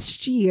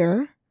last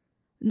year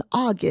in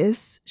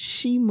August,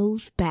 she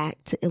moved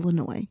back to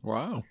Illinois.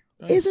 Wow.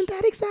 Nice. Isn't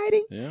that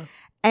exciting? Yeah.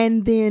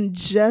 And then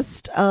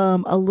just,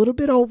 a little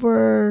bit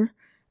over,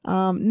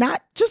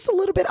 not just a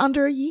little bit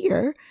under a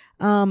year,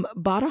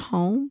 bought a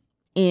home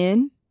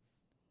in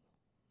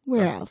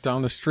where else?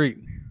 Down the street.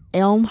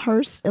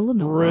 Elmhurst,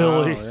 Illinois.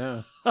 Really?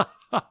 Wow,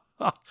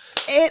 yeah.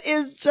 It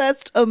is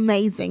just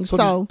amazing.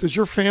 So does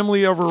your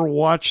family ever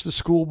watch the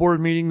school board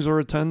meetings or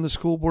attend the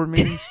school board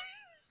meetings?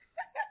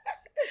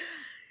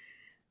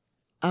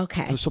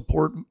 okay. To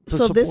support.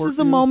 This is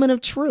a moment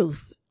of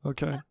truth.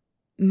 Okay.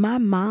 My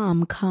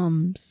mom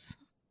comes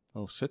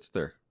Sits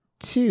there.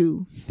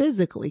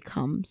 physically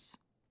comes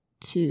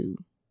to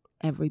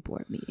every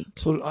board meeting.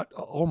 So,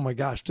 oh my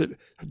gosh, do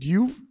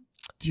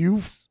you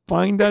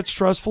find that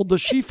stressful?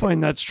 Does she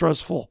find that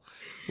stressful?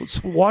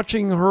 It's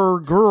watching her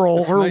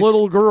girl, her nice.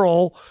 little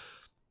girl.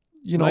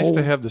 It's nice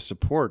to have the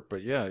support,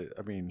 but yeah,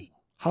 I mean,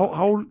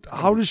 how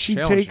does she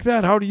take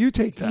that? How do you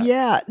take that?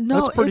 Yeah,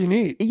 no, that's pretty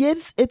neat.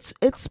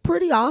 It's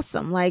pretty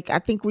awesome. Like I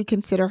think we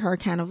consider her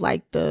kind of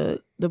like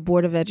the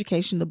Board of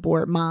Education, the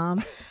board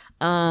mom.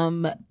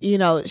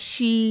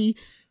 She.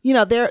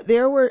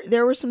 There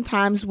were some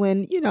times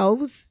when,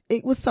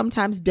 it was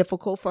sometimes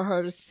difficult for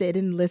her to sit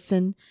and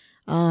listen,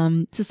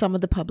 to some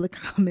of the public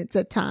comments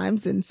at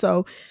times. And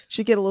so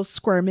she'd get a little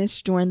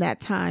squirmish during that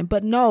time,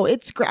 but no,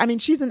 it's great. I mean,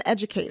 she's an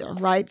educator,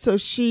 right? So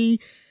she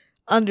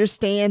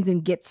understands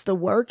and gets the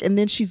work, and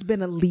then she's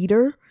been a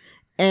leader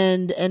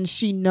and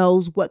she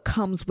knows what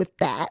comes with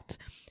that.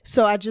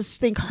 So I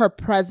just think her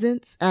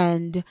presence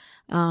and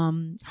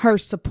her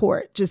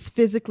support, just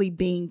physically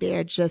being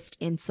there, just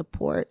in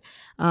support,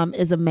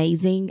 is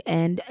amazing.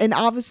 And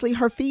obviously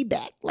her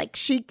feedback, like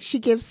she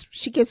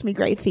gives me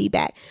great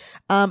feedback.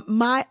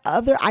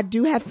 I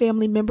do have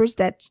family members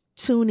that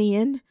tune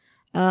in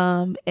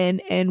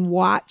and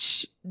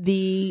watch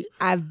I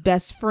have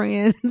best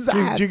friends.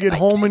 Do you get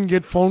home and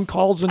get phone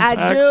calls and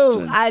texts?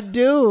 I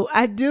do.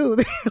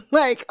 They're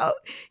like,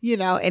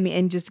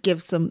 and just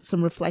give some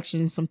reflection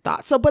and some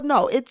thoughts. So, but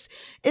no, it's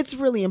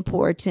really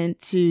important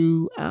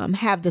to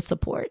have the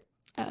support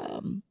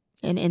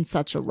in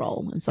such a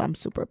role. And so I'm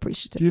super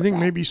appreciative. Do you think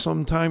maybe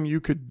sometime you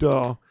could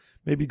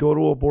maybe go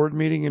to a board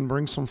meeting and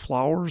bring some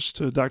flowers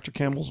to Dr.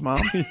 Campbell's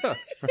mom? Yeah,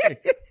 right.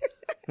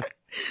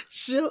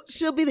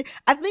 She'll be there.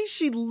 I think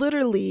she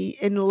literally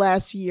in the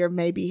last year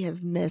maybe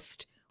have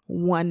missed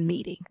one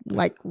meeting.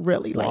 Like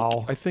really,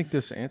 wow. I think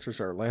this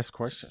answers our last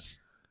question.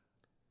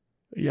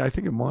 Yeah, I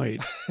think it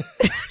might.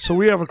 So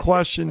we have a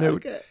question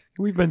that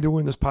we've been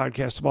doing this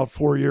podcast about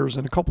 4 years,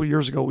 and a couple of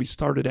years ago we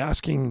started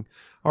asking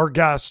our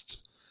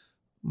guests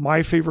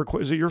my favorite.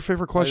 Is it your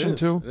favorite question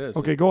too? It is.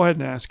 Okay, go ahead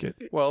and ask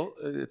it. Well,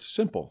 it's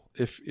simple.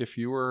 If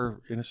you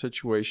were in a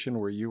situation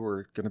where you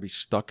were going to be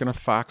stuck in a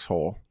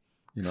foxhole,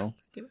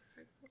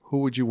 who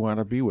would you want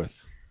to be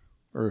with,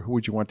 or who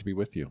would you want to be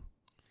with you?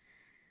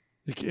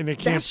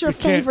 That's your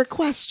favorite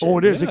question. Oh,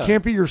 it is. Yeah. It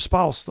can't be your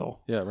spouse, though.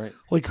 Yeah, right.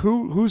 Like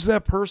who's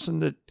that person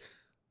that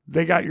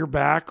they got your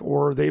back,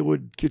 or they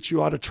would get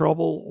you out of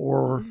trouble,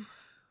 or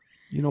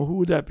who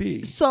would that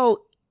be?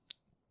 So,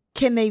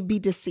 can they be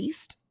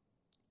deceased?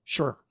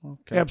 Sure,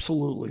 Okay.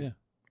 Absolutely.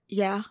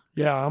 Yeah.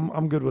 Yeah,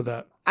 I'm good with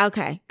that.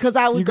 Okay, because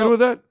I would You good with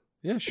that?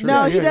 Yeah, sure.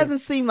 No, Yeah, he doesn't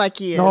seem like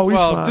he is. No, he's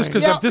Well, fine. just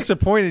because I'm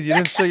disappointed you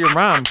didn't say your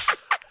mom.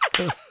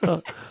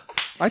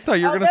 I thought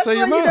you were going to say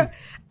your mom.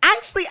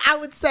 Actually, I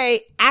would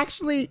say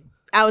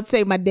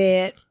my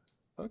dad.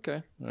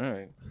 Okay, all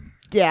right.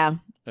 Yeah,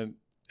 And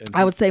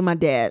I would say my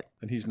dad.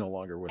 And he's no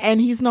longer with us. And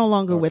he's no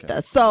longer with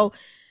us. So,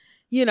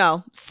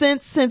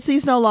 since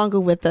he's no longer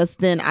with us,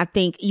 then I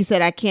think you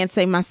said I can't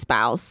say my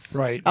spouse.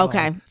 Right.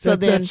 Okay. No. So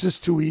that's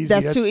just too easy.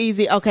 That's too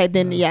easy. Okay.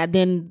 Then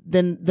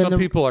then some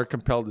people are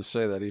compelled to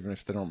say that even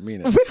if they don't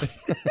mean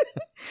it.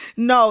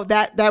 No,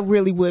 that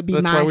really would be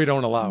That's mine. why we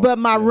don't allow it. But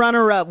my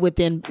runner-up would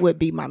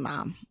be my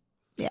mom.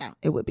 Yeah,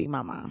 it would be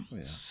my mom.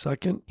 Yeah.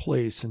 Second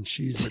place, and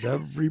she's at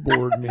every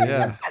board meeting.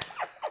 Yeah.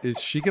 Is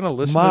she going to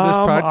listen Mom, to this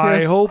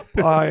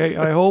podcast?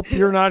 I hope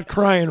you're not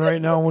crying right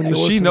now when you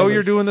Does listen she know to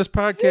you're this. doing this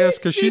podcast?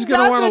 Because she's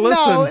going to want to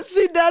know.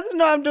 listen. She doesn't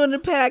know I'm doing the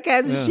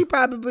podcast, and she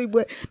probably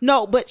would.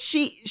 No, but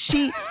she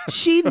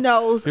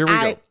knows. Here we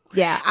go.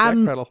 Yeah,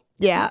 I'm. Backpedal.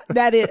 Yeah,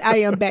 that is. I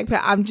am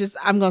backpedal.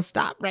 I'm gonna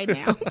stop right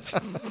now.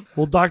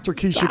 Well, Dr.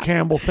 Keisha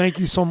Campbell, thank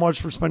you so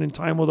much for spending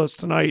time with us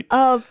tonight.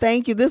 Oh,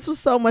 thank you. This was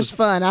so much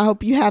fun. I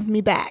hope you have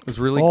me back. It was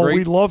really Oh, great.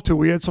 we'd love to.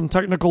 We had some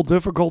technical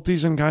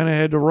difficulties and kind of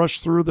had to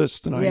rush through this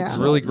tonight. Yeah. It's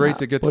so- really great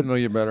to get to know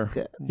you better.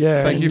 Good.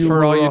 Yeah. Thank and you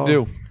for all were, you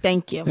do.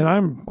 Thank you. And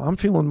I'm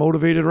feeling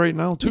motivated right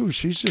now too.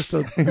 She's just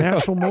a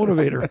natural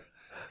motivator.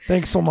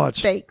 Thanks so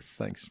much. Thanks.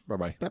 Thanks.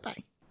 Bye-bye.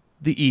 Bye-bye.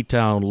 The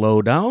E-Town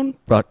Lowdown,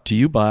 brought to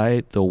you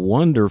by the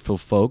wonderful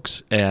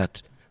folks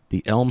at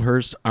the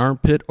Elmhurst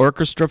Armpit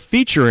Orchestra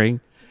featuring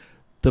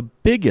the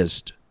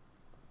biggest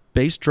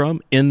bass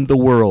drum in the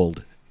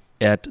world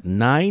at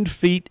 9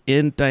 feet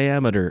in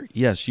diameter.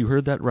 Yes, you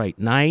heard that right,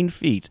 9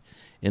 feet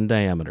in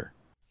diameter.